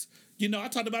depressed. I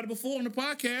talked about it before on the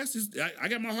podcast. I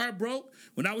got my heart broke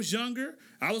when I was younger.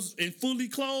 I was fully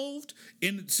clothed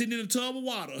and sitting in a tub of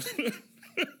water.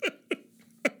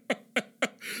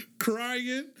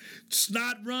 Crying,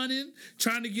 snot running,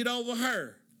 trying to get over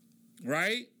her,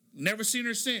 right? Never seen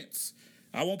her since.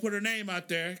 I won't put her name out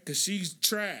there because she's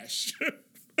trash.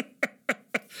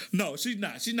 No, she's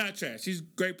not. She's not trash. She's a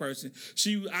great person.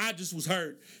 I just was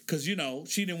hurt because, she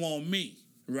didn't want me,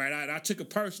 right? I took it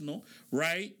personal,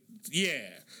 right? Yeah.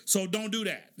 So don't do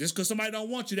that. Just because somebody don't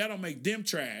want you, that don't make them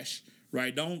trash,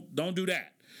 right? Don't do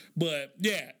that. But,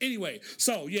 yeah, anyway.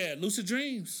 So, yeah, lucid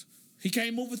dreams. He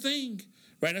can't move a thing,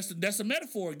 right? That's a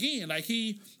metaphor again. Like,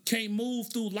 he can't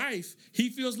move through life. He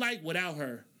feels like without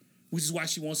her, which is why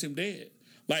she wants him dead.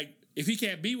 Like, if he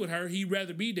can't be with her, he'd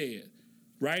rather be dead,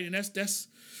 right? And that's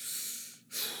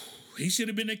he should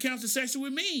have been in counseling session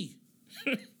with me.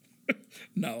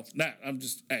 No, not. I'm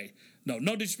just,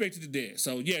 no disrespect to the dead.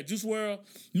 So, yeah, Juice WRLD,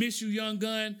 Miss You, Young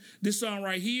Gun. This song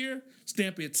right here,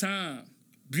 Stamp Your Time.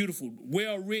 Beautiful,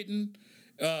 well written,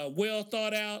 well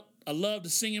thought out. I love the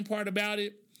singing part about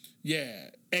it. Yeah,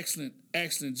 excellent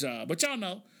job. But y'all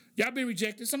know, y'all been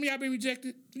rejected. Some of y'all been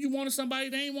rejected. You wanted somebody,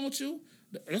 they ain't want you.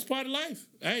 That's part of life.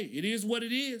 Hey, it is what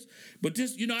it is. But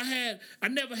this,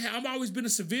 I've always been a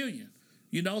civilian,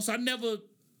 so I never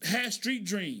had street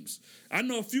dreams. I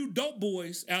know a few dope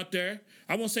boys out there,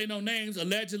 I won't say no names,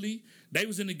 allegedly, they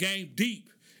was in the game deep.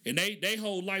 And they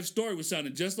whole life story was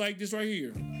sounding just like this right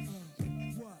here.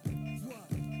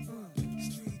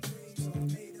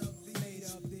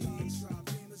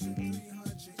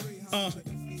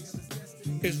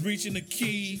 It's reaching the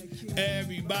key.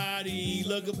 Everybody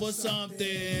looking for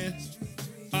something.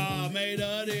 Made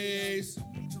of this.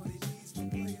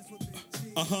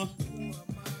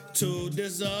 To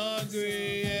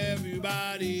disagree.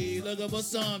 Everybody looking for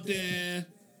something.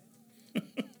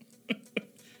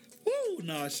 Woo!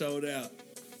 No, I showed out.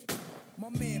 My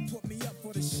man put me up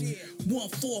for the share.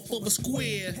 1/4 of a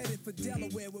square. Headed for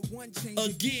Delaware with one change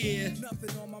again.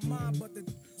 Nothing on my mind but the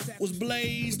was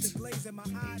blazed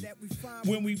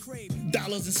when we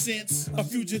dollars and cents. A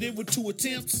fugitive with 2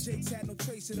 attempts.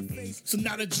 So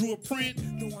now they drew a print.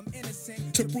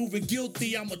 To prove it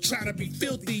guilty, I'ma try to be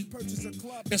filthy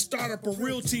and start up a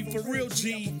realty for real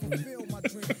G.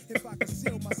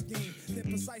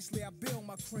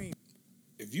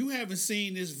 If you haven't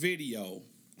seen this video,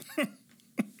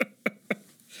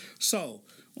 so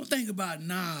one thing about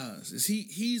Nas is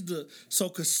he's so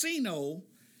Casino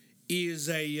is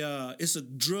it's a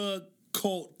drug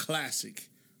cult classic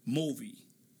movie,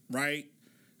 right?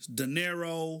 It's De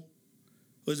Niro,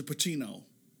 or is it Pacino?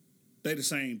 They the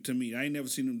same to me. I ain't never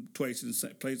seen them twice in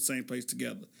the same place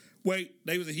together. Wait,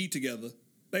 they was a Heat together.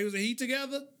 They was a Heat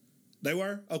together? They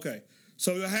were? Okay.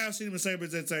 So I have seen them in the same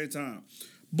place at the same time.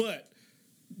 But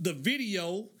the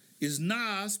video is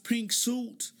Nas, pink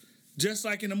suit, just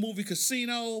like in the movie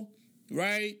Casino,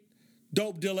 right?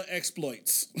 Dope dealer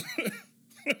exploits.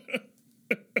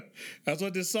 That's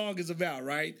what this song is about,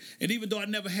 right? And even though I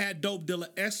never had dope dealer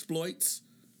exploits,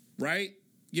 right?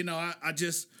 I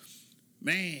just,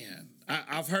 man,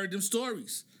 I've heard them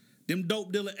stories. Them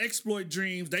dope dealer exploit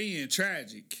dreams, they end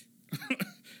tragic.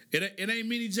 It ain't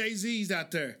many Jay-Z's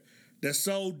out there that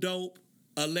sold dope,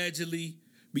 allegedly,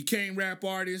 became rap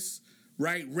artists,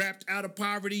 right? Rapped out of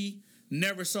poverty,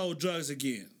 never sold drugs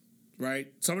again,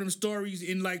 right? Some of them stories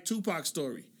in like Tupac's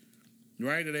story,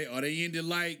 right? Or they ended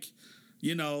like,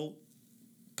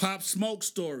 Pop Smoke's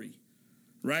story,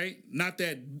 right? Not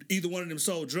that either one of them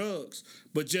sold drugs,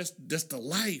 but just the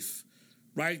life,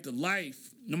 right? The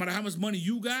life. No matter how much money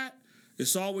you got,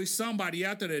 it's always somebody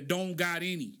out there that don't got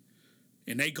any.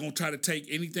 And they gonna try to take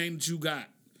anything that you got.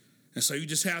 And so you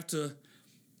just have to,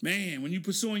 man, when you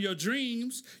pursuing your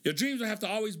dreams don't have to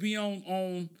always be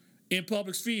on in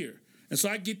public sphere. And so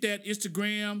I get that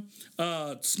Instagram,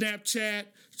 Snapchat,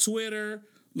 Twitter,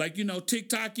 like,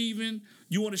 TikTok even.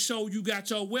 You want to show you got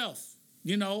your wealth,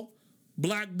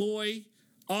 Black Boy,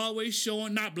 always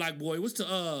showing, not Black Boy, what's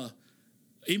the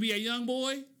NBA Young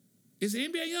Boy? Is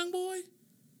it NBA Young Boy?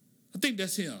 I think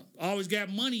that's him. Always got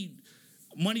money.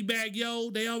 Moneybag Yo,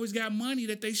 they always got money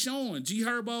that they showing. G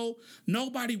Herbo,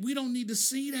 nobody, we don't need to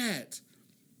see that.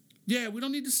 Yeah, we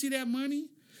don't need to see that money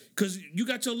because you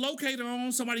got your locator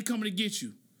on, somebody coming to get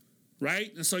you,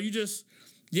 right? And so you just,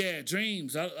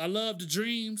 dreams. I love the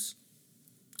dreams.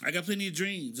 I got plenty of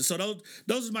dreams. And so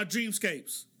those are my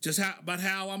dreamscapes. Just about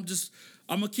how I'm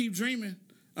going to keep dreaming.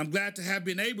 I'm glad to have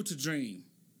been able to dream,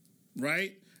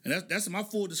 right? And that's my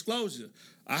full disclosure.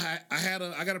 I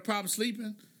got a problem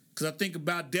sleeping because I think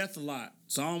about death a lot.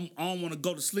 So I don't want to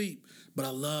go to sleep, but I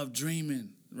love dreaming,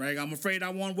 right? I'm afraid I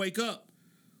won't wake up,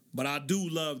 but I do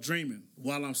love dreaming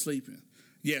while I'm sleeping.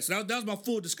 Yes, that was my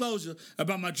full disclosure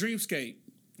about my dreamscape,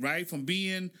 right? From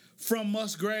being from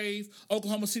Musgrave,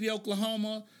 Oklahoma City,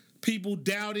 Oklahoma. People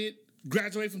doubted.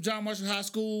 Graduated from John Marshall High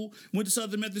School, went to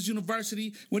Southern Methodist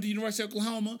University, went to University of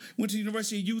Oklahoma, went to the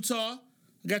University of Utah.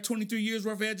 I got 23 years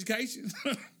worth of education.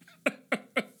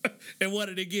 And what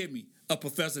did it give me? A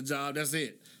professor job, that's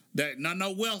it. That not no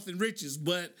wealth and riches,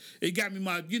 but it got me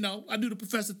my, I do the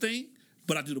professor thing,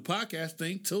 but I do the podcast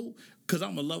thing too, because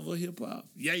I'm a lover of hip-hop.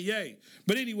 Yay.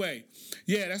 But anyway,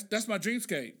 that's my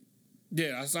dreamscape.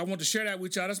 Yeah, so I want to share that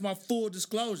with y'all. That's my full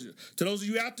disclosure. To those of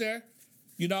you out there,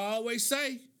 I always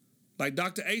say, like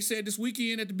Dr. A said this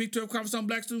weekend at the Big 12 Conference on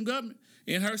Black Student Government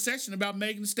in her session about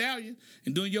Megan Thee Stallion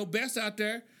and doing your best out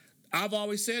there, I've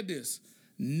always said this.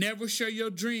 Never share your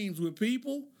dreams with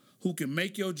people who can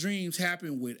make your dreams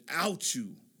happen without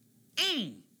you.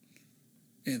 And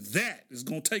that is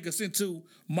going to take us into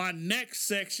my next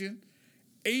section,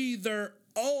 either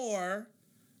or,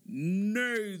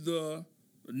 neither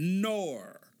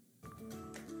nor.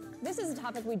 This is a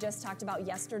topic we just talked about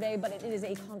yesterday, but it is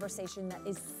a conversation that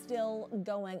is still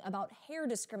going about hair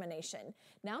discrimination.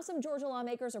 Now some Georgia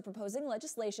lawmakers are proposing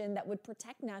legislation that would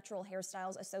protect natural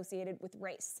hairstyles associated with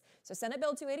race. So Senate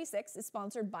Bill 286 is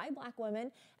sponsored by Black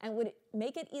women and would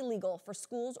make it illegal for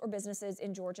schools or businesses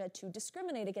in Georgia to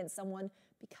discriminate against someone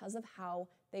because of how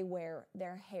they wear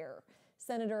their hair.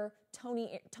 Senator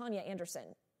Tanya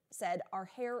Anderson said, "Our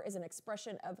hair is an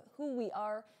expression of who we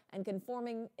are, and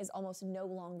conforming is almost no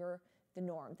longer the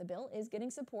norm." The bill is getting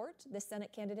support. The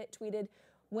Senate candidate tweeted,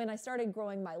 "When I started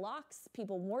growing my locks,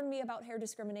 people warned me about hair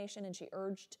discrimination," and she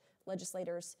urged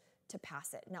legislators to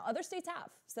pass it. Now, other states have.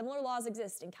 Similar laws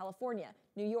exist in California,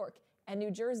 New York, and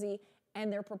New Jersey,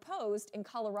 and they're proposed in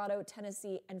Colorado,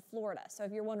 Tennessee, and Florida. So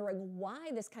if you're wondering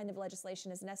why this kind of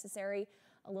legislation is necessary,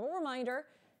 a little reminder.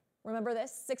 Remember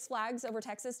this? Six Flags over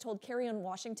Texas told Kerryon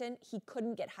Washington he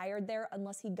couldn't get hired there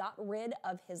unless he got rid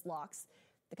of his locks.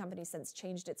 The company since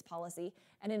changed its policy.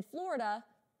 And in Florida,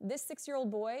 this 6-year-old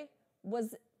boy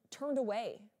was turned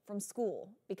away from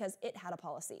school because it had a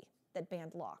policy that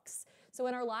banned locks. So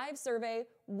in our live survey,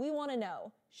 we want to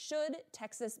know, should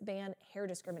Texas ban hair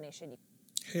discrimination?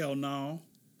 Hell no.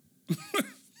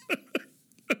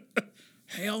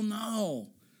 Hell no.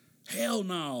 Hell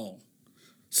no.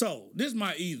 So, this is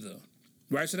my either,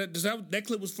 right? So, that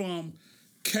clip was from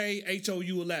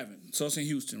KHOU 11. So, it's in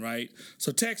Houston, right?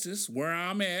 So, Texas, where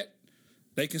I'm at,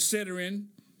 they considering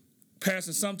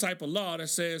passing some type of law that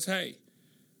says, hey,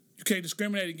 you can't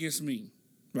discriminate against me,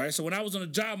 right? So, when I was on the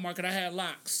job market, I had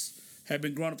locks. Had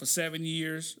been growing up for 7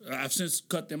 years. I've since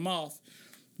cut them off.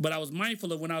 But I was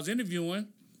mindful of when I was interviewing,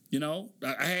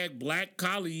 I had black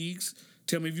colleagues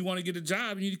tell me, if you want to get a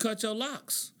job, you need to cut your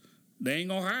locks. They ain't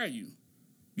going to hire you.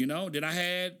 Then I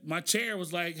had, my chair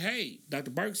was like, hey,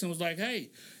 Dr. Bergson was like, hey,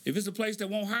 if it's a place that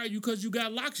won't hire you because you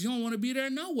got locks, you don't want to be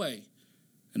there no way.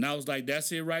 And I was like,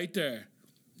 that's it right there,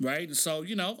 right? And so,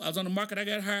 I was on the market, I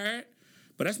got hired,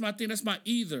 but that's my thing, that's my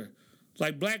either.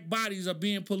 Like, black bodies are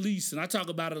being policed, and I talk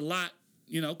about it a lot,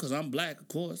 because I'm black, of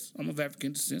course. I'm of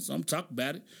African descent, so I'm talking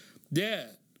about it.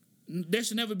 There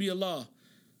should never be a law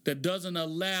that doesn't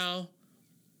allow,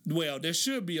 there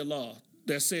should be a law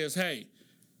that says, hey,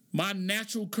 my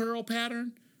natural curl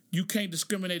pattern, you can't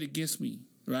discriminate against me,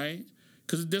 right?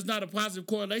 Because there's not a positive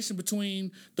correlation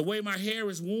between the way my hair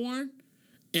is worn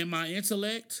and my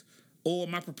intellect or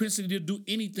my propensity to do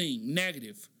anything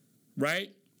negative,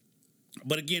 right?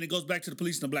 But again, it goes back to the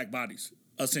policing of black bodies.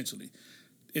 essentially.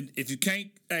 If you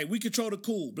can't, hey, we control the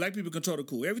cool. Black people control the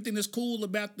cool. Everything that's cool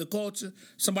about the culture,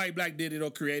 somebody black did it or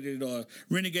created it or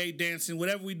renegade dancing,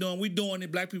 whatever we doing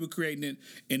it. Black people creating it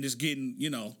and it's getting,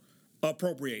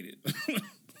 appropriated.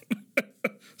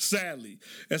 Sadly.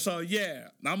 And so, yeah,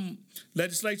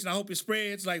 legislation, I hope it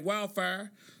spreads like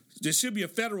wildfire. There should be a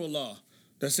federal law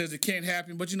that says it can't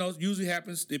happen, but it usually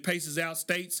happens. It paces out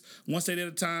states one state at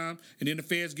a time, and then the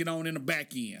feds get on in the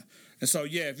back end. And so,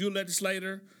 yeah, if you're a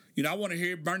legislator, I want to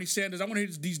hear Bernie Sanders. I want to hear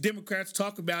these Democrats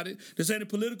talk about it. This ain't a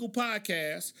political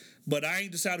podcast, but I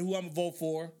ain't decided who I'm going to vote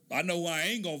for. I know who I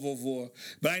ain't going to vote for,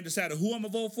 but I ain't decided who I'm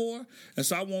going to vote for. And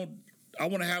so I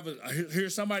want to hear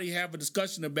somebody have a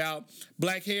discussion about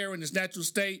black hair in its natural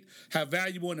state, how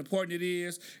valuable and important it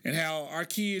is, and how our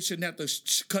kids shouldn't have to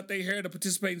cut their hair to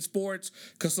participate in sports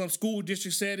because some school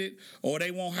district said it, or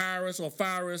they won't hire us or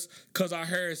fire us because our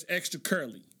hair is extra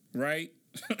curly, right?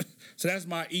 So that's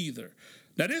my either.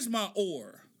 Now, this is my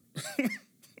or.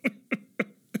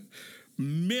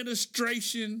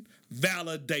 Ministration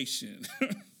validation.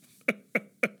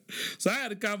 So I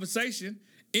had a conversation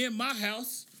in my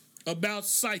house about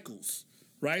cycles,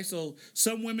 right? So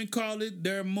some women call it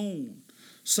their moon.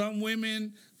 Some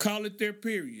women call it their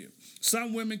period.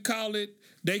 Some women call it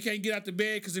they can't get out the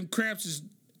bed because them cramps is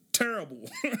terrible.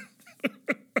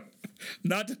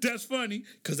 Not that that's funny,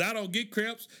 because I don't get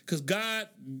cramps, because God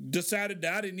decided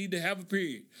that I didn't need to have a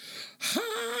period.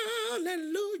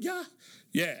 Hallelujah.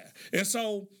 Yeah. And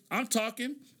so I'm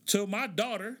talking to my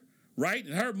daughter, right,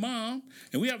 and her mom,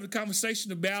 and we have a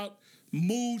conversation about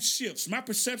mood shifts, my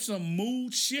perception of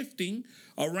mood shifting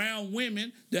around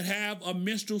women that have a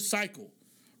menstrual cycle.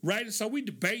 Right, and so we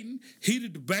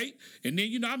heated debate, and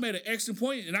then I made an excellent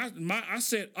point, and I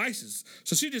said ISIS,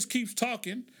 so she just keeps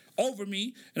talking over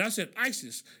me, and I said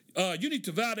ISIS, you need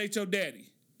to validate your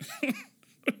daddy.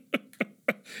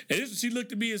 And she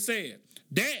looked at me and said,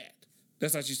 Dad,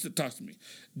 that's how she talks to me.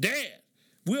 Dad,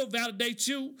 we'll validate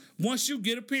you once you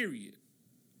get a period.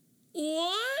 What?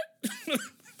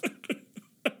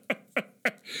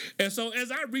 And so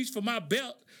as I reached for my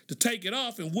belt to take it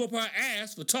off and whoop her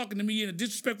ass for talking to me in a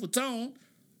disrespectful tone,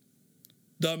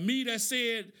 the me that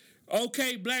said,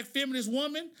 okay, black feminist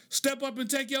woman, step up and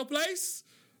take your place,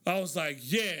 I was like,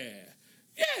 yeah,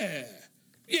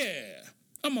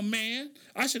 I'm a man.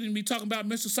 I shouldn't be talking about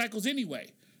menstrual cycles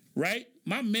anyway, right?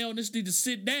 My maleness need to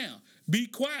sit down, be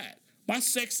quiet. My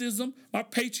sexism, my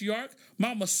patriarch,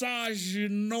 my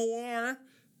misogynoir,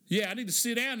 yeah, I need to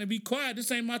sit down and be quiet.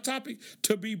 This ain't my topic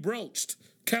to be broached.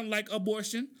 Kind of like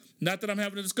abortion. Not that I'm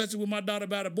having a discussion with my daughter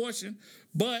about abortion,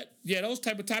 but yeah, those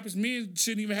type of topics men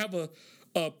shouldn't even have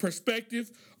a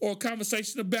perspective or a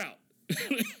conversation about.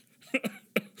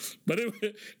 But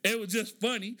it was just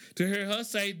funny to hear her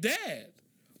say, Dad,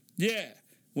 yeah,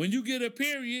 when you get a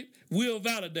period, we'll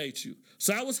validate you.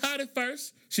 So I was hot at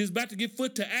first. She was about to get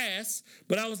foot to ass,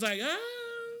 but I was like,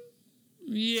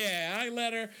 yeah, I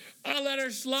let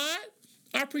her slide.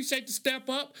 I appreciate the step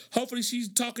up. Hopefully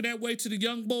she's talking that way to the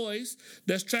young boys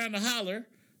that's trying to holler,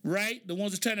 right? The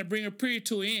ones that's trying to bring a period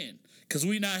to an end. Because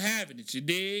we not having it, you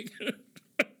dig?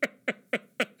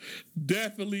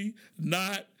 Definitely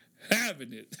not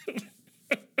having it.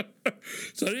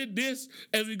 So this,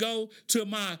 as we go to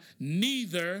my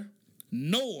neither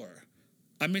nor,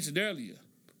 I mentioned earlier,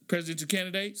 presidential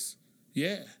candidates.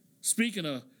 Yeah. Speaking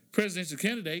of presidential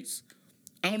candidates,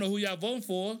 I don't know who y'all voting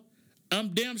for.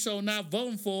 I'm damn sure not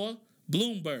voting for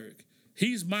Bloomberg.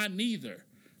 He's my neither,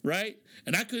 right?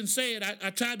 And I couldn't say it.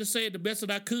 I tried to say it the best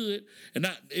that I could, and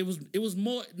it was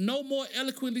no more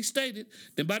eloquently stated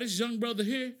than by this young brother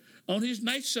here on his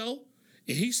night show.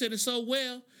 And he said it so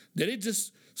well that it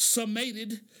just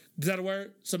summated. Is that a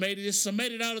word? Summated. It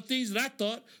summated all the things that I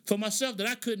thought for myself that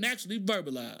I couldn't actually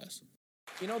verbalize.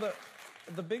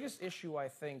 The biggest issue I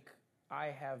think I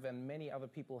have and many other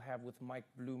people have with Mike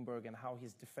Bloomberg and how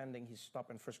he's defending his stop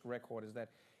and frisk record is that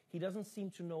he doesn't seem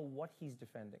to know what he's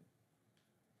defending.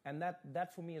 And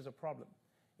that for me is a problem.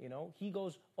 He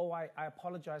goes, I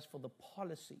apologize for the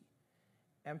policy.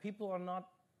 And people are not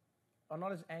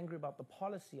as angry about the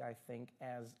policy, I think,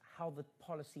 as how the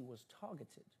policy was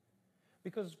targeted.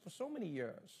 Because for so many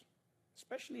years,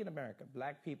 especially in America,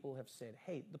 black people have said,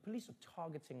 hey, the police are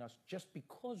targeting us just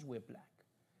because we're black.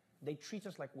 They treat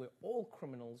us like we're all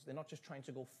criminals. They're not just trying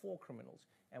to go for criminals.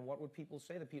 And what would people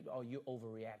say? The people, oh, you're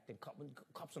overreacting.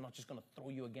 Cops are not just going to throw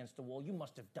you against the wall. You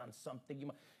must have done something.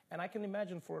 And I can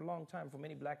imagine for a long time, for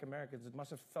many black Americans, it must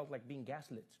have felt like being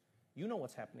gaslit. You know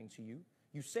what's happening to you.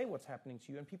 You say what's happening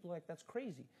to you, and people are like, that's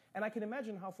crazy. And I can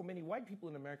imagine how for many white people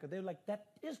in America, they're like, that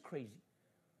is crazy.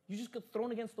 You just got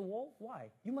thrown against the wall?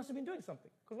 Why? You must have been doing something.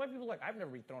 Because white people are like, I've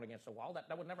never been thrown against a wall.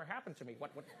 That would never happen to me.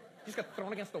 What? You just got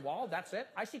thrown against the wall? That's it?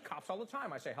 I see cops all the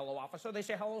time. I say, hello, officer. They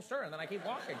say, hello, sir. And then I keep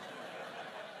walking.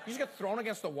 You just get thrown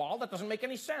against the wall? That doesn't make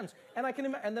any sense. And I can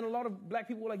imagine, and then a lot of black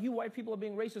people were like, you white people are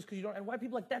being racist because you don't, and white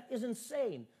people are like, that is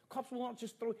insane. Cops will not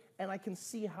just throw, and I can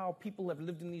see how people have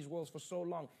lived in these worlds for so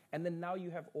long. And then now you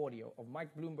have audio of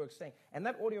Mike Bloomberg saying, and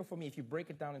that audio for me, if you break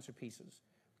it down into pieces,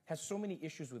 has so many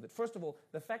issues with it. First of all,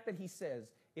 the fact that he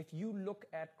says, if you look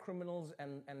at criminals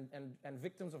and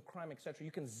victims of crime, etc.,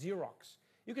 you can Xerox.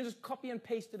 You can just copy and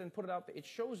paste it and put it out there. It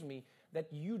shows me that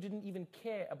you didn't even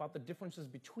care about the differences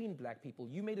between black people.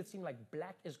 You made it seem like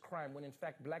black is crime when in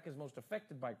fact black is most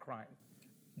affected by crime.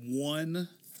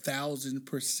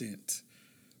 1,000%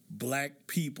 black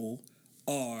people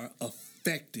are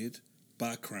affected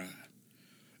by crime.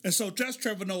 And so that's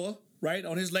Trevor Noah, right,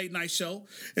 on his late night show.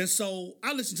 And so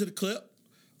I listened to the clip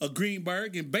of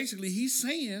Greenberg, and basically he's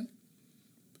saying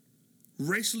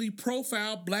racially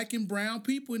profiled black and brown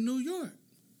people in New York.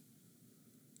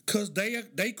 Because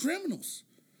they criminals.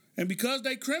 And because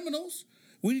they criminals,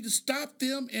 we need to stop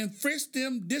them and frisk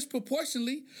them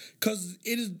disproportionately because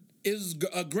it is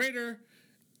a greater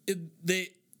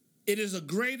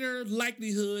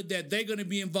likelihood that they're going to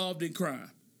be involved in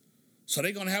crime. So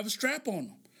they're going to have a strap on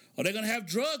them, or they're going to have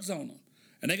drugs on them,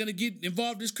 and they're going to get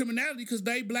involved in this criminality because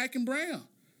they black and brown,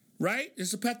 right?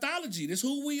 It's a pathology. That's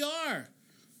who we are.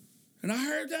 And I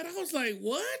heard that. I was like,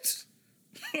 what?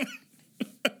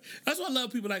 That's why I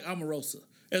love people like Omarosa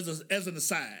as an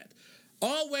aside.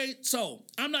 Always, so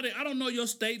I don't know your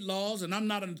state laws, and I'm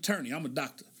not an attorney. I'm a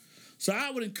doctor. So I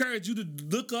would encourage you to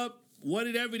look up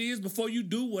whatever it is before you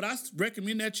do what I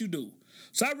recommend that you do.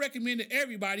 So I recommend that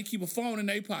everybody keep a phone in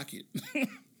their pocket.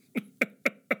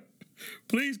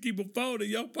 Please keep a phone in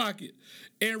your pocket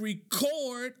and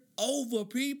record over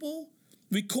people.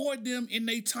 Record them in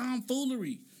their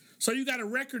tomfoolery. So you got a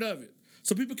record of it.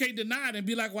 So people can't deny it and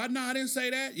be like, well, no, I didn't say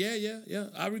that. Yeah,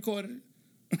 I recorded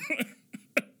it.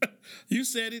 You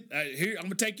said it. Here, I'm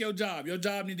going to take your job. Your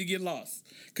job need to get lost.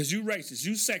 Because you racist,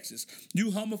 you sexist,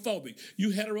 you homophobic, you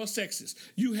heterosexist,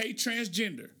 you hate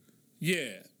transgender.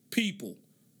 Yeah, people.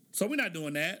 So we're not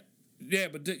doing that. Yeah,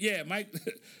 but Mike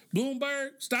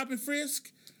Bloomberg, stop and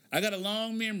frisk. I got a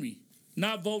long memory.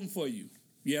 Not voting for you.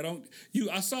 Yeah,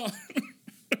 I saw...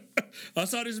 I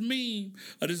saw this meme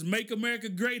of this Make America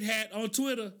Great hat on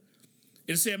Twitter.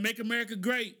 It said Make America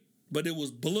Great, but it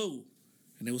was blue.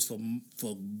 And it was for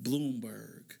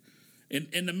Bloomberg.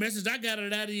 And the message I got out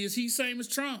of that is he's same as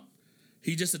Trump.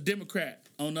 He's just a Democrat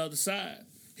on the other side.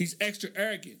 He's extra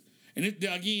arrogant. And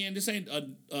again, this ain't a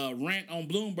rant on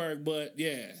Bloomberg, but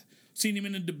yeah. Seen him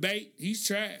in the debate. He's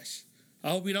trash.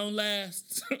 I hope he don't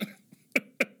last.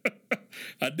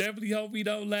 I definitely hope he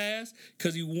don't last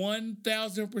because he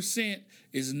 1,000%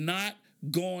 is not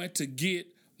going to get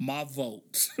my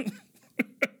vote.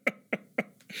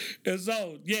 And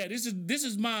so, yeah, this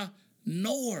is my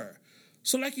knower.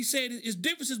 So like he said, it's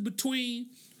differences between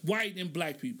white and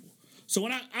black people. So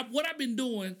when what I've been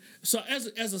doing, so as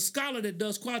a scholar that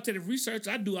does qualitative research,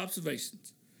 I do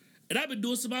observations. And I've been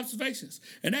doing some observations.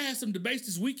 And I had some debates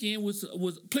this weekend with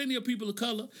plenty of people of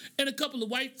color and a couple of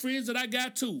white friends that I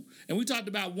got too. And we talked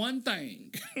about one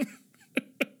thing.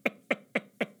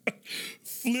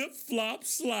 Flip-flop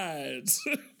slides.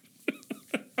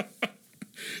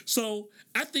 So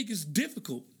I think it's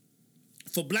difficult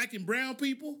for black and brown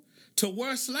people to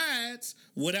wear slides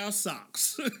without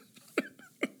socks.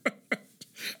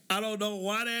 I don't know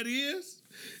why that is.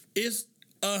 It's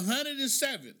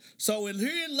 107. So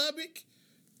here in Lubbock,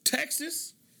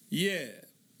 Texas, yeah,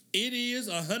 it is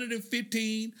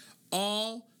 115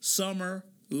 all summer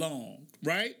long,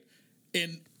 right?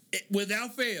 And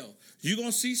without fail, you're going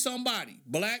to see somebody,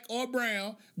 black or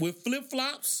brown, with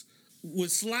flip-flops,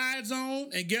 with slides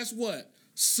on, and guess what?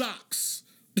 Socks.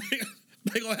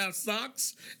 They're going to have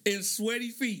socks and sweaty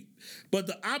feet. But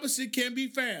the opposite can be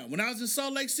found. When I was in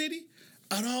Salt Lake City,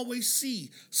 I'd always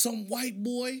see some white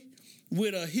boy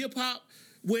with a hip-hop,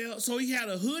 so he had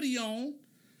a hoodie on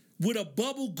with a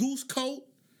bubble goose coat,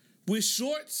 with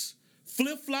shorts,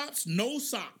 flip-flops, no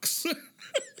socks.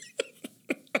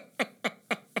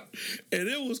 And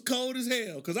it was cold as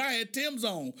hell because I had Tim's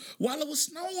on while it was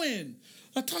snowing.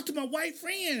 I talked to my white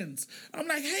friends. I'm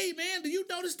like, hey, man, do you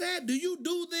notice that? Do you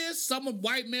do this? Some of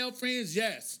white male friends,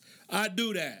 yes, I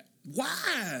do that.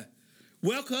 Why?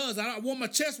 Well, because I want my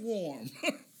chest warm.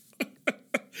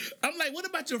 I'm like, what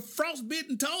about your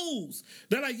frostbitten toes?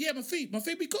 They're like, yeah, my feet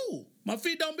be cool. My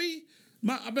feet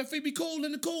be cool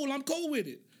in the cool. I'm cool with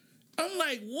it. I'm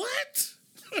like, what?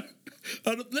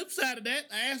 On the flip side of that,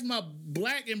 I asked my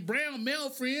black and brown male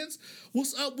friends,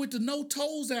 what's up with the no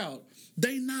toes out?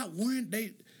 They not wearing,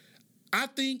 I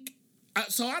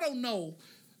don't know.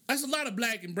 That's a lot of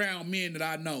black and brown men that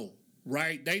I know,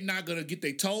 right? They not gonna get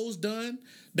their toes done.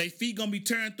 They feet gonna be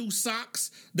tearing through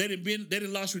socks. They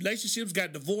done lost relationships,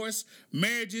 got divorced,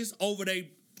 marriages over their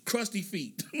crusty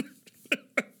feet.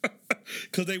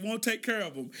 Cause they won't take care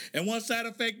of them. And one side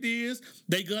effect is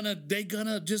they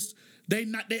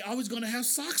always gonna have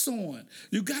socks on.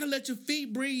 You gotta let your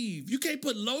feet breathe. You can't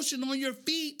put lotion on your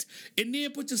feet and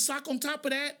then put your sock on top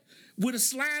of that with a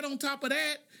slide on top of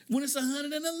that when it's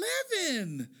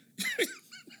 111.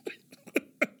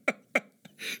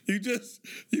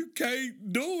 You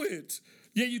can't do it.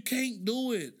 Yeah, you can't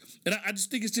do it. And I just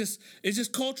think it's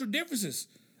just cultural differences.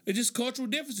 It's just cultural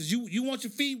differences. You want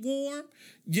your feet warm,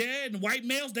 yeah, and white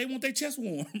males, they want their chest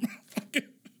warm.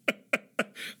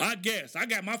 I guess. I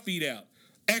got my feet out.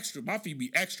 Extra. My feet be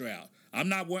extra out. I'm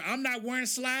not wearing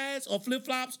slides or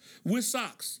flip-flops with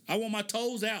socks. I want my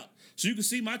toes out. So you can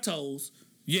see my toes.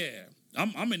 Yeah.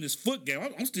 I'm in this foot game.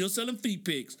 I'm still selling feet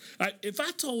pics. If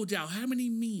I told y'all how many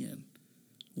men,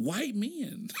 white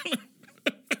men,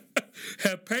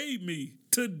 have paid me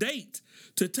to date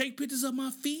to take pictures of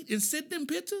my feet and send them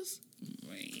pictures,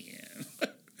 man.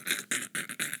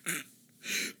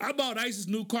 I bought Ice's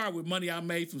new car with money I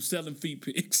made from selling feet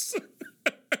pics.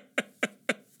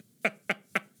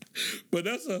 But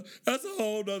that's a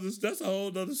whole nother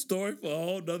story for a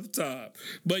whole nother time.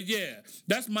 But yeah,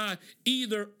 that's my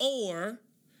either or,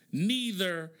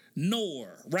 neither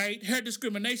nor, right? Hair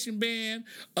discrimination ban,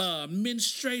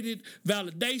 menstruated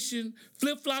validation,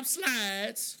 flip-flop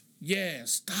slides. Yeah,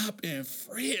 stop and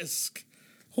frisk.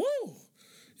 Whoo.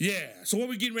 Yeah. So what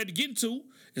we're getting ready to get into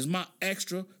is my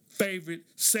extra favorite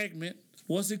segment.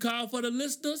 What's it called for the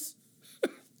listeners?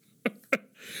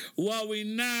 What we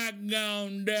not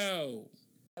gonna do.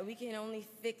 We can only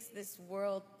fix this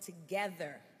world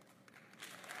together.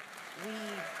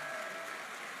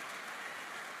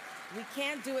 We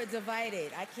can't do it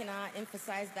divided. I cannot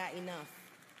emphasize that enough.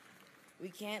 We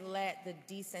can't let the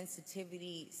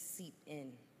desensitivity seep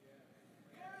in.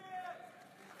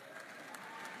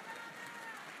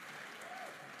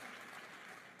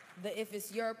 If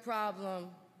it's your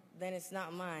problem, then it's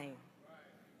not mine.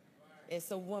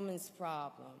 It's a woman's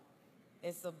problem.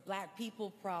 It's a black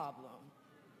people problem.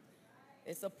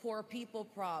 It's a poor people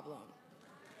problem.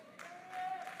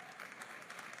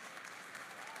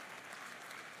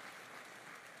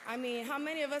 I mean, how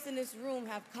many of us in this room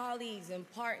have colleagues and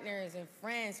partners and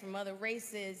friends from other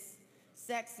races,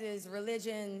 sexes,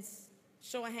 religions?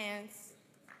 Show of hands.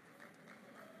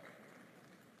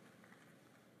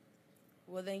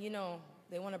 Well, then,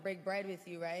 they want to break bread with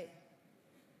you, right?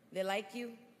 They like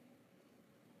you?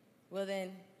 Well,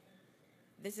 then,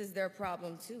 this is their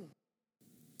problem, too.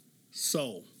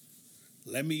 So,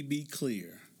 let me be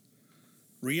clear.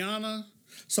 Rihanna,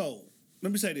 so,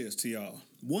 let me say this to y'all.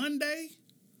 One day,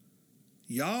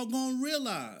 y'all gonna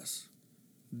realize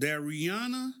that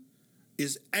Rihanna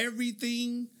is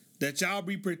everything that y'all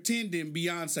be pretending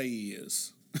Beyonce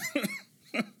is.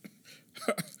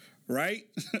 Right?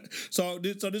 So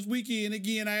this weekend,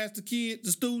 again, I asked the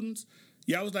students,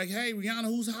 y'all was like, hey, Rihanna,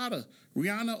 who's hotter?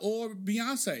 Rihanna or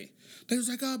Beyonce? They was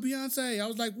like, oh, Beyonce. I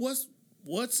was like, what's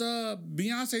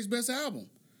Beyonce's best album?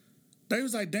 They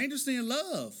was like, Dangerously in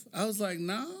Love. I was like,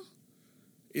 nah,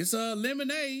 it's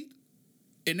Lemonade,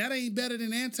 and that ain't better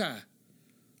than Anti,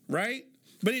 right?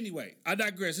 But anyway, I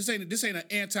digress. This ain't an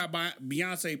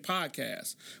anti-Beyonce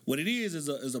podcast. What it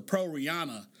is a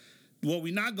pro-Rihanna. What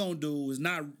we're not going to do is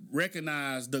not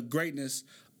recognize the greatness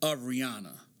of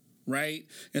Rihanna, right?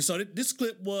 And so this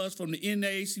clip was from the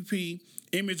NAACP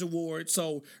Image Award.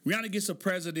 So Rihanna gets a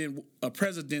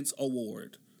President's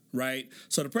Award, right?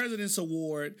 So the President's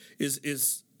Award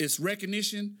is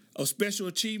recognition of special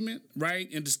achievement, right,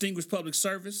 and distinguished public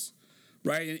service,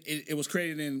 right? It was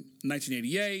created in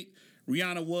 1988.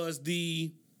 Rihanna was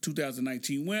the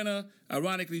 2019 winner.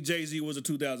 Ironically, Jay-Z was a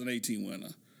 2018 winner.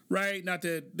 Right? Not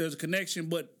that there's a connection,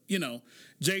 but,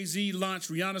 Jay-Z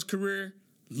launched Rihanna's career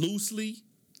loosely,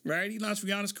 right? He launched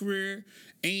Rihanna's career,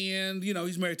 and,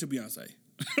 he's married to Beyonce.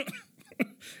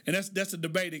 And that's a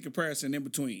debate in comparison in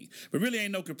between. But really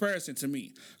ain't no comparison to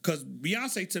me. Because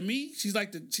Beyonce, to me, she's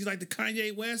like the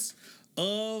Kanye West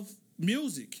of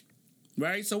music,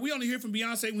 right? So we only hear from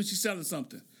Beyonce when she's selling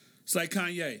something. It's like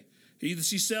Kanye. Either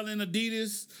she's selling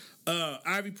Adidas,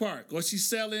 Ivy Park, or she's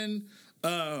selling...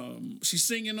 she's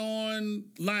singing on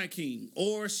Lion King,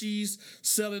 or she's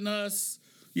selling us,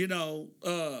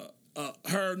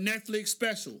 her Netflix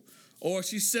special, or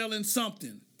she's selling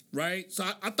something, right? So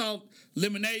I thought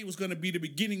Lemonade was going to be the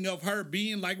beginning of her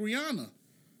being like Rihanna.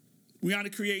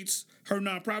 Rihanna creates her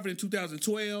nonprofit in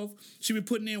 2012. She been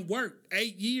putting in work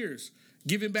 8 years,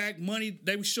 giving back money.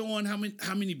 They were showing how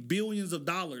many billions of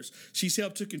dollars she's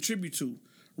helped to contribute to,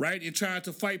 right? And trying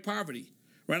to fight poverty,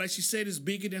 right? Like she said, it's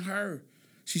bigger than her.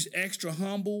 She's extra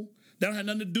humble. That don't have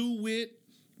nothing to do with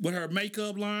her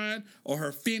makeup line or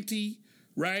her Fenty,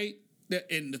 right?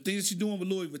 And the things she's doing with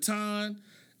Louis Vuitton.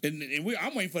 And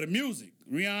I'm waiting for the music.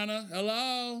 Rihanna,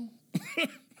 hello.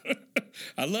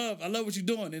 I love what you're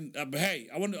doing. And but hey,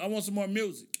 I want some more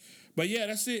music. But yeah,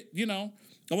 that's it. You know,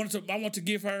 I want to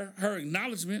give her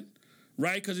acknowledgement,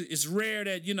 right? Because it's rare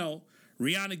that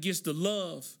Rihanna gets the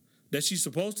love that she's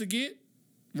supposed to get,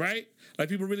 right? Like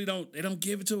people really don't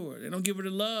give it to her. They don't give her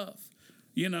the love,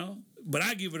 But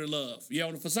I give her the love. Yeah,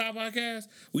 on the Facade Podcast,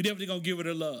 we definitely gonna give her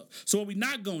the love. So what we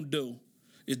not gonna do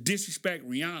is disrespect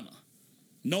Rihanna.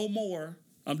 No more.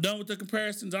 I'm done with the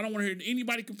comparisons. I don't want to hear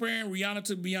anybody comparing Rihanna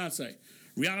to Beyonce.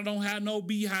 Rihanna don't have no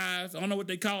beehive. I don't know what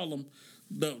they call them.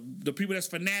 The people that's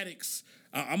fanatics.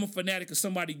 I'm a fanatic of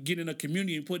somebody getting in a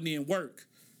community and putting in work,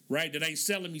 right? That ain't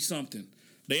selling me something.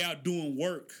 They out doing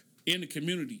work in the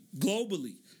community,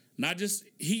 globally. Not just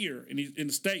here in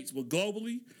the States, but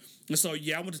globally. And so,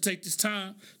 yeah, I want to take this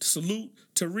time to salute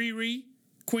to Riri,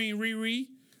 Queen Riri,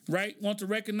 right? Want to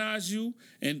recognize you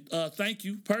and thank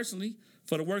you personally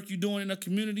for the work you're doing in the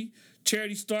community.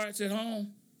 Charity starts at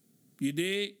home. You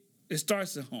dig? It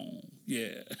starts at home.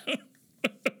 Yeah.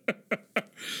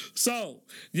 So,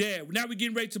 yeah, now we're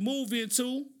getting ready to move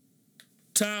into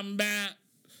Talking About.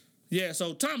 Yeah,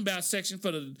 so Talking About section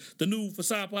for the new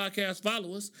Facade Podcast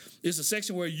followers is a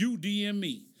section where you DM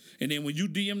me. And then when you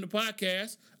DM the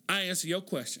podcast, I answer your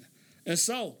question. And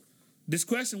so, this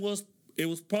question was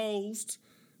posed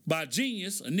by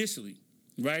Genius initially,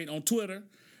 right, on Twitter.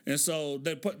 And so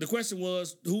the question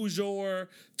was, who's your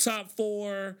top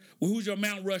 4? Well, who's your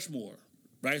Mount Rushmore,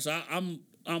 right? So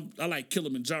I like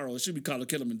Kilimanjaro. It should be called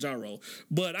Kilimanjaro,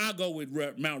 but I'll go with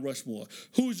Mount Rushmore.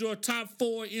 Who's your top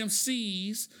 4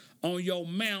 MCs on your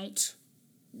Mount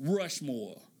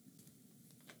Rushmore?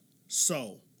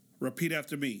 So repeat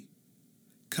after me.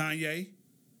 Kanye,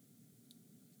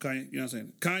 you know what I'm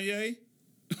saying? Kanye,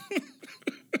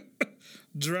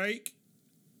 Drake,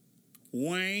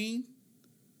 Wayne,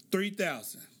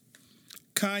 3000.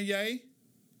 Kanye,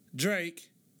 Drake,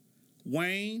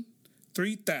 Wayne,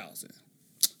 3000.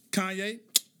 Kanye,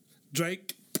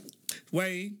 Drake,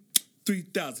 Wayne,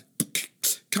 3000.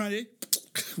 Kanye,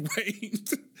 Wayne,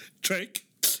 Drake,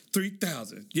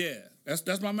 3000. Yeah,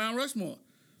 that's my Mount Rushmore.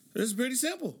 It's pretty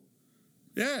simple.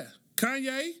 Yeah,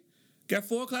 Kanye got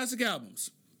 4 classic albums.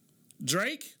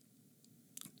 Drake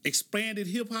expanded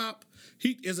hip hop.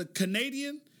 He is a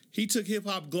Canadian. He took hip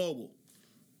hop global.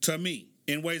 To me,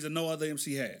 in ways that no other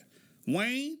MC had.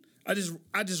 Wayne, I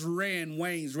just ran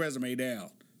Wayne's resume down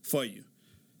for you.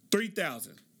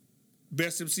 3000,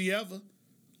 best MC ever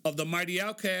of the Mighty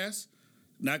Outcast.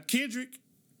 Now Kendrick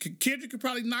could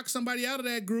probably knock somebody out of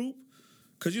that group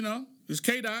because it's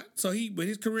K-Dot. But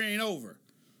his career ain't over.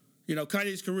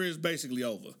 Kanye's career is basically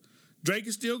over. Drake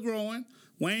is still growing.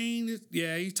 Wayne,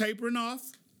 he's tapering off.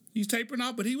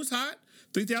 But he was hot.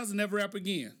 3000 never rap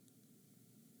again.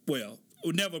 Well,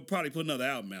 would never probably put another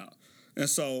album out. And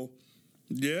so,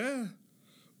 yeah,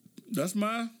 that's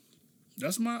my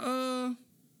that's my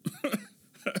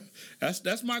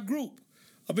group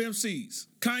of MCs.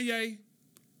 Kanye,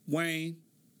 Wayne,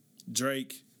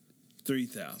 Drake,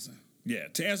 3000. Yeah,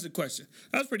 to answer the question.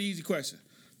 That's a pretty easy question.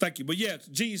 Thank you. But yeah,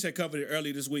 Genius had covered it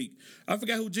earlier this week. I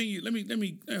forgot who Genius. Let me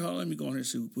go on here and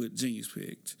see who put Genius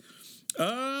picked.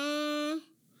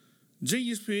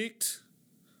 Genius picked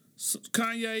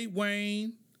Kanye,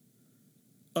 Wayne.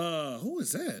 Who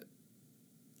is that?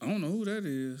 I don't know who that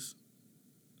is.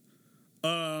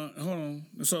 Hold on.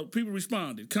 So people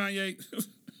responded. Kanye.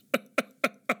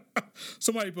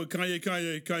 Somebody put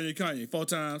Kanye 4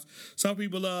 times. Some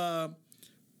people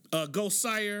Ghost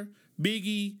Sire,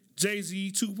 Biggie,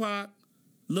 Jay-Z, Tupac,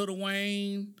 Lil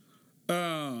Wayne.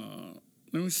 Let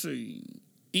me see.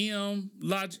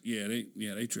 Logic. Yeah,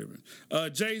 they tripping.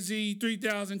 Jay-Z,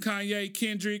 3000, Kanye,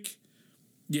 Kendrick.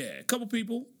 Yeah, a couple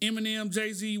people. Eminem,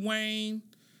 Jay-Z, Wayne,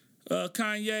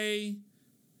 Kanye.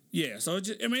 Yeah, so it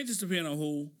just depends on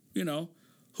who,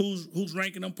 who's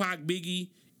ranking them. Pac, Biggie,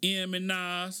 M, and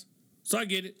Nas. So I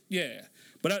get it. Yeah,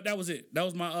 but that was it. That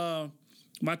was my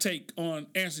take on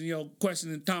answering your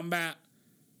question and talking about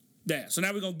that. So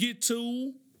now we're gonna get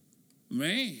to,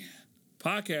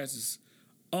 podcast is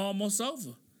almost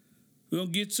over. We're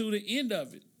gonna get to the end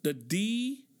of it. The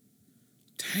D-Tangle.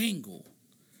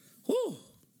 Whew.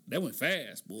 That went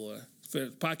fast, boy.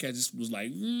 Podcast just was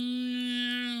like,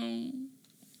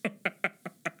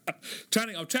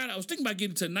 I was thinking about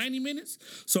getting to 90 minutes.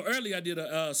 So early I did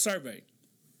a survey.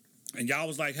 And y'all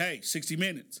was like, hey, 60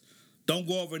 minutes. Don't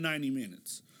go over 90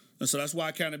 minutes. And so that's why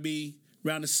I kind of be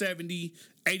around the 70,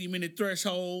 80-minute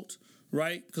threshold,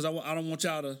 right? Because I don't want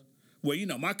y'all to, well, you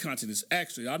know, my content is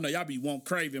extra. I know y'all be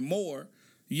craving more.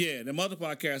 Yeah, them other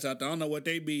podcasts out there, I don't know what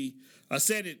they be. I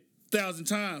said it 1,000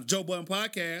 times. Joe Budden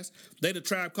Podcast, they the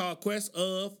Tribe Called Quest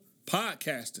of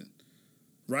podcasting,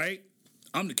 right?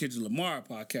 I'm the Kendrick Lamar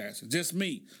podcast. Just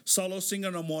me. Solo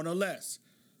singer, no more, no less.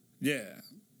 Yeah.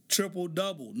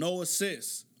 Triple-double, no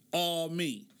assists. All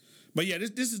me. But yeah,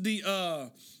 this is the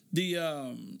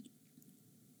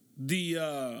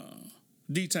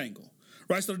detangle.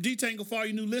 Right? So the detangle, for all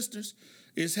you new listeners,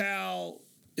 is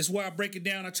where I break it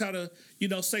down. I try to,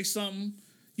 say something,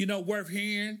 worth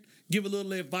hearing, give a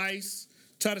little advice,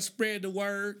 try to spread the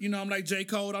word. I'm like J.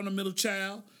 Cole, I'm the middle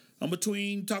child. I'm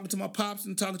between talking to my pops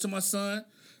and talking to my son,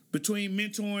 between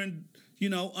mentoring,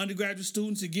 undergraduate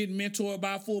students and getting mentored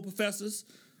by full professors.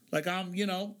 Like I'm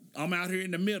out here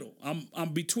in the middle.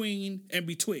 I'm between and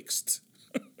betwixt.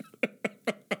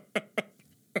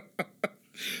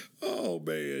 Oh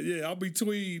man, yeah, I'm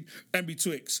between and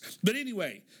betwixt. But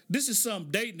anyway, this is some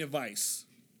dating advice,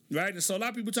 right? And so a lot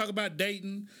of people talk about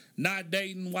dating, not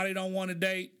dating, why they don't want to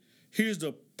date. Here's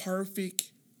the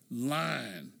perfect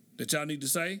line that y'all need to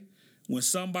say when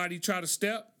somebody try to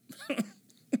step.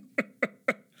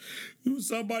 When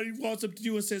somebody walks up to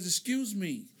you and says, "Excuse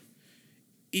me,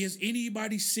 is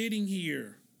anybody sitting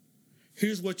here?"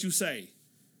 Here's what you say.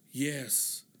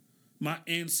 "Yes, my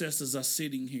ancestors are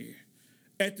sitting here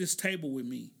at this table with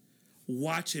me,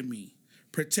 watching me,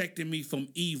 protecting me from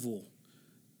evil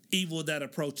that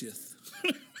approacheth."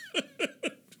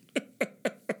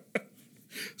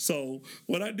 So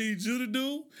what I need you to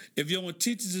do, if your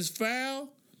intentions is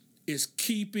foul, is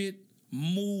keep it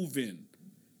moving.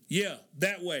 Yeah,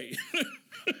 that way.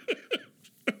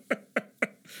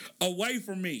 Away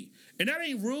from me. And that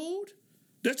ain't rude.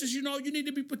 That's just, you need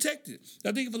to be protected.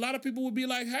 I think if a lot of people would be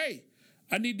like, hey,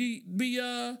 I need to be,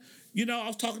 I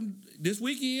was talking this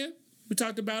weekend, we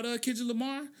talked about Kendrick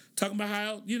Lamar, talking about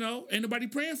how, ain't nobody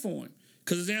praying for him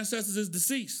because his ancestors is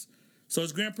deceased. So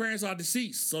his grandparents are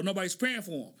deceased, so nobody's praying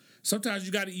for him. Sometimes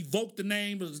you got to evoke the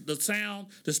name, the sound,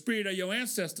 the spirit of your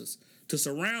ancestors to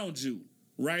surround you,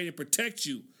 right, and protect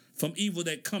you from evil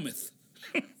that cometh.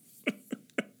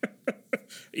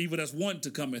 Evil that's one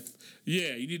to cometh.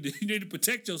 Yeah, you need to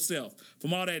protect yourself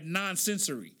from all that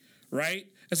nonsensory, right?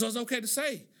 And so it's okay to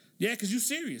say, yeah, because you're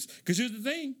serious. Because here's the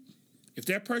thing. If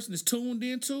that person is tuned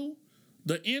into,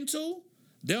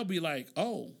 they'll be like,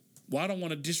 oh, well, I don't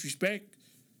want to disrespect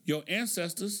your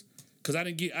ancestors because I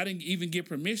didn't even get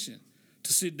permission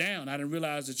to sit down. I didn't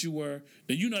realize that you were,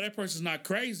 that person's not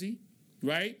crazy,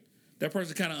 right? That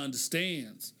person kind of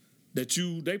understands that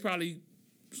they probably,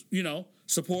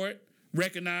 support,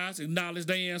 recognize, acknowledge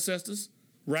their ancestors,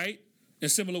 right? In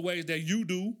similar ways that you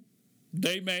do,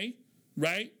 they may,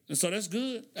 right? And so that's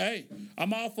good. Hey,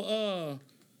 I'm all for,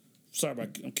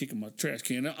 I'm kicking my trash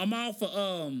can. I'm all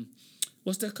for,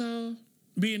 what's that called?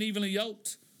 Being evenly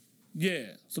yoked. Yeah,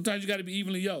 sometimes you got to be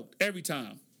evenly yoked. Every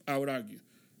time, I would argue.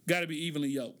 Got to be evenly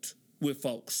yoked with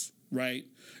folks, right?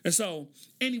 And so,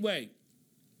 anyway,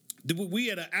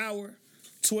 we at an hour,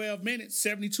 12 minutes,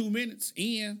 72 minutes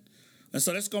in. And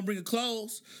so that's going to bring a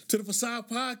close to the Facade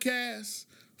Podcast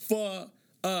for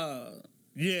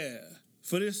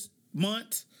this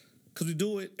month, because we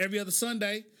do it every other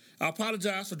Sunday. I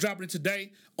apologize for dropping it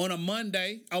today on a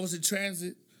Monday. I was in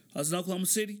transit. I was in Oklahoma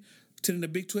City, attending the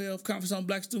Big 12 Conference on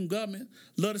Black Student Government.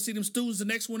 Love to see them students. The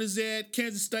next one is at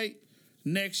Kansas State.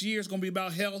 Next year, it's going to be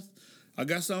about health. I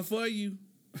got something for you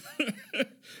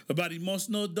about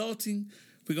emotional adulting.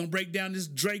 We're going to break down this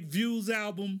Drake Views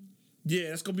album. Yeah,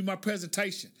 that's going to be my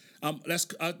presentation.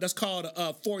 That's called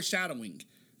foreshadowing.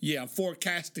 Yeah, I'm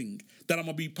forecasting that I'm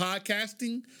going to be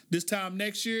podcasting this time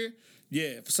next year.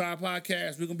 Yeah, Facade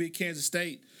Podcast, we're going to be at Kansas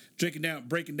State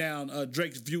breaking down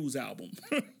Drake's Views album.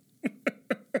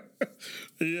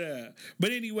 Yeah.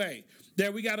 But anyway,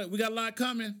 we got a lot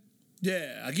coming.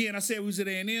 Yeah. Again, I said we was at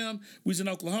A&M. We was in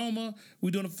Oklahoma. We're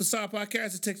doing a Facade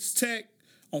Podcast at Texas Tech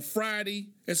on Friday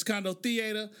at Secondo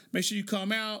Theater. Make sure you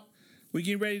come out. We're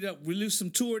getting ready to release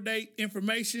some tour date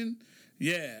information.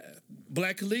 Yeah.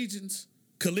 Black collegians.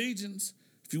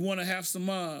 If you want to have some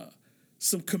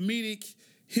comedic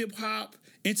hip-hop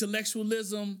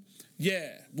intellectualism,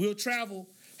 yeah, we'll travel.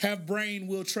 Have brain,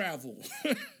 we'll travel.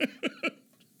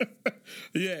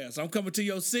 Yeah, so I'm coming to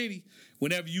your city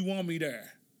whenever you want me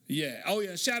there. Yeah. Oh,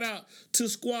 yeah, shout out to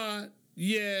Squad.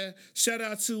 Yeah, shout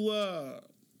out to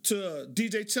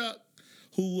DJ Chuck,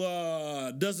 who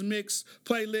does a mix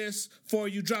playlist for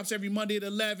you, drops every Monday at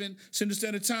 11 Central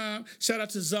Standard Time. Shout out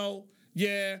to Zoe.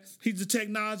 Yeah, he's the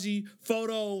technology,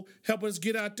 photo, help us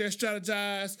get out there,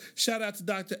 strategize. Shout out to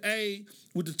Dr. A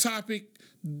with the topic.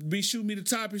 Be shooting me the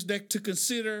topics that to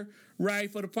consider,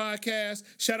 right, for the podcast.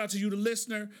 Shout out to you, the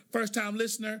listener, first-time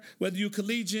listener, whether you're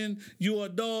collegian, you're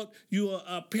adult, you're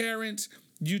a parent,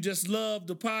 you just love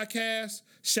the podcast.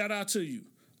 Shout out to you.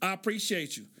 I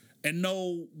appreciate you. And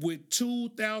know with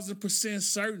 2,000%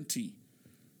 certainty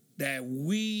that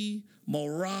we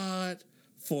Morad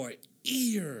for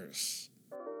years.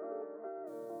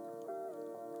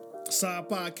 Side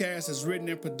Podcast is written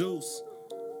and produced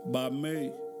by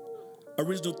me.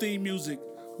 Original theme music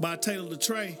by Taylor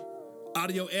Latray.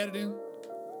 Audio editing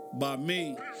by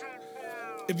me.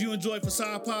 If you enjoy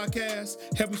Facade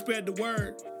Podcast, help me spread the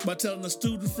word by telling a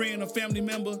student, friend, or family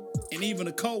member, and even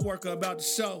a co-worker about the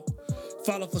show.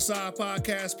 Follow Facade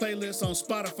Podcast playlist on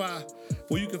Spotify,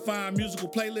 where you can find musical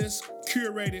playlists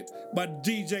curated by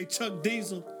DJ Chuck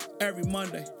Diesel every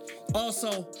Monday.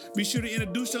 Also, be sure to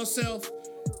introduce yourself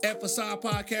at Facade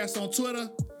Podcast on Twitter,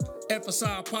 at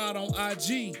Facade Pod on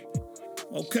IG.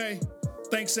 Okay,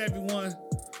 thanks everyone.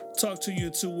 Talk to you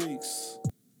in 2 weeks.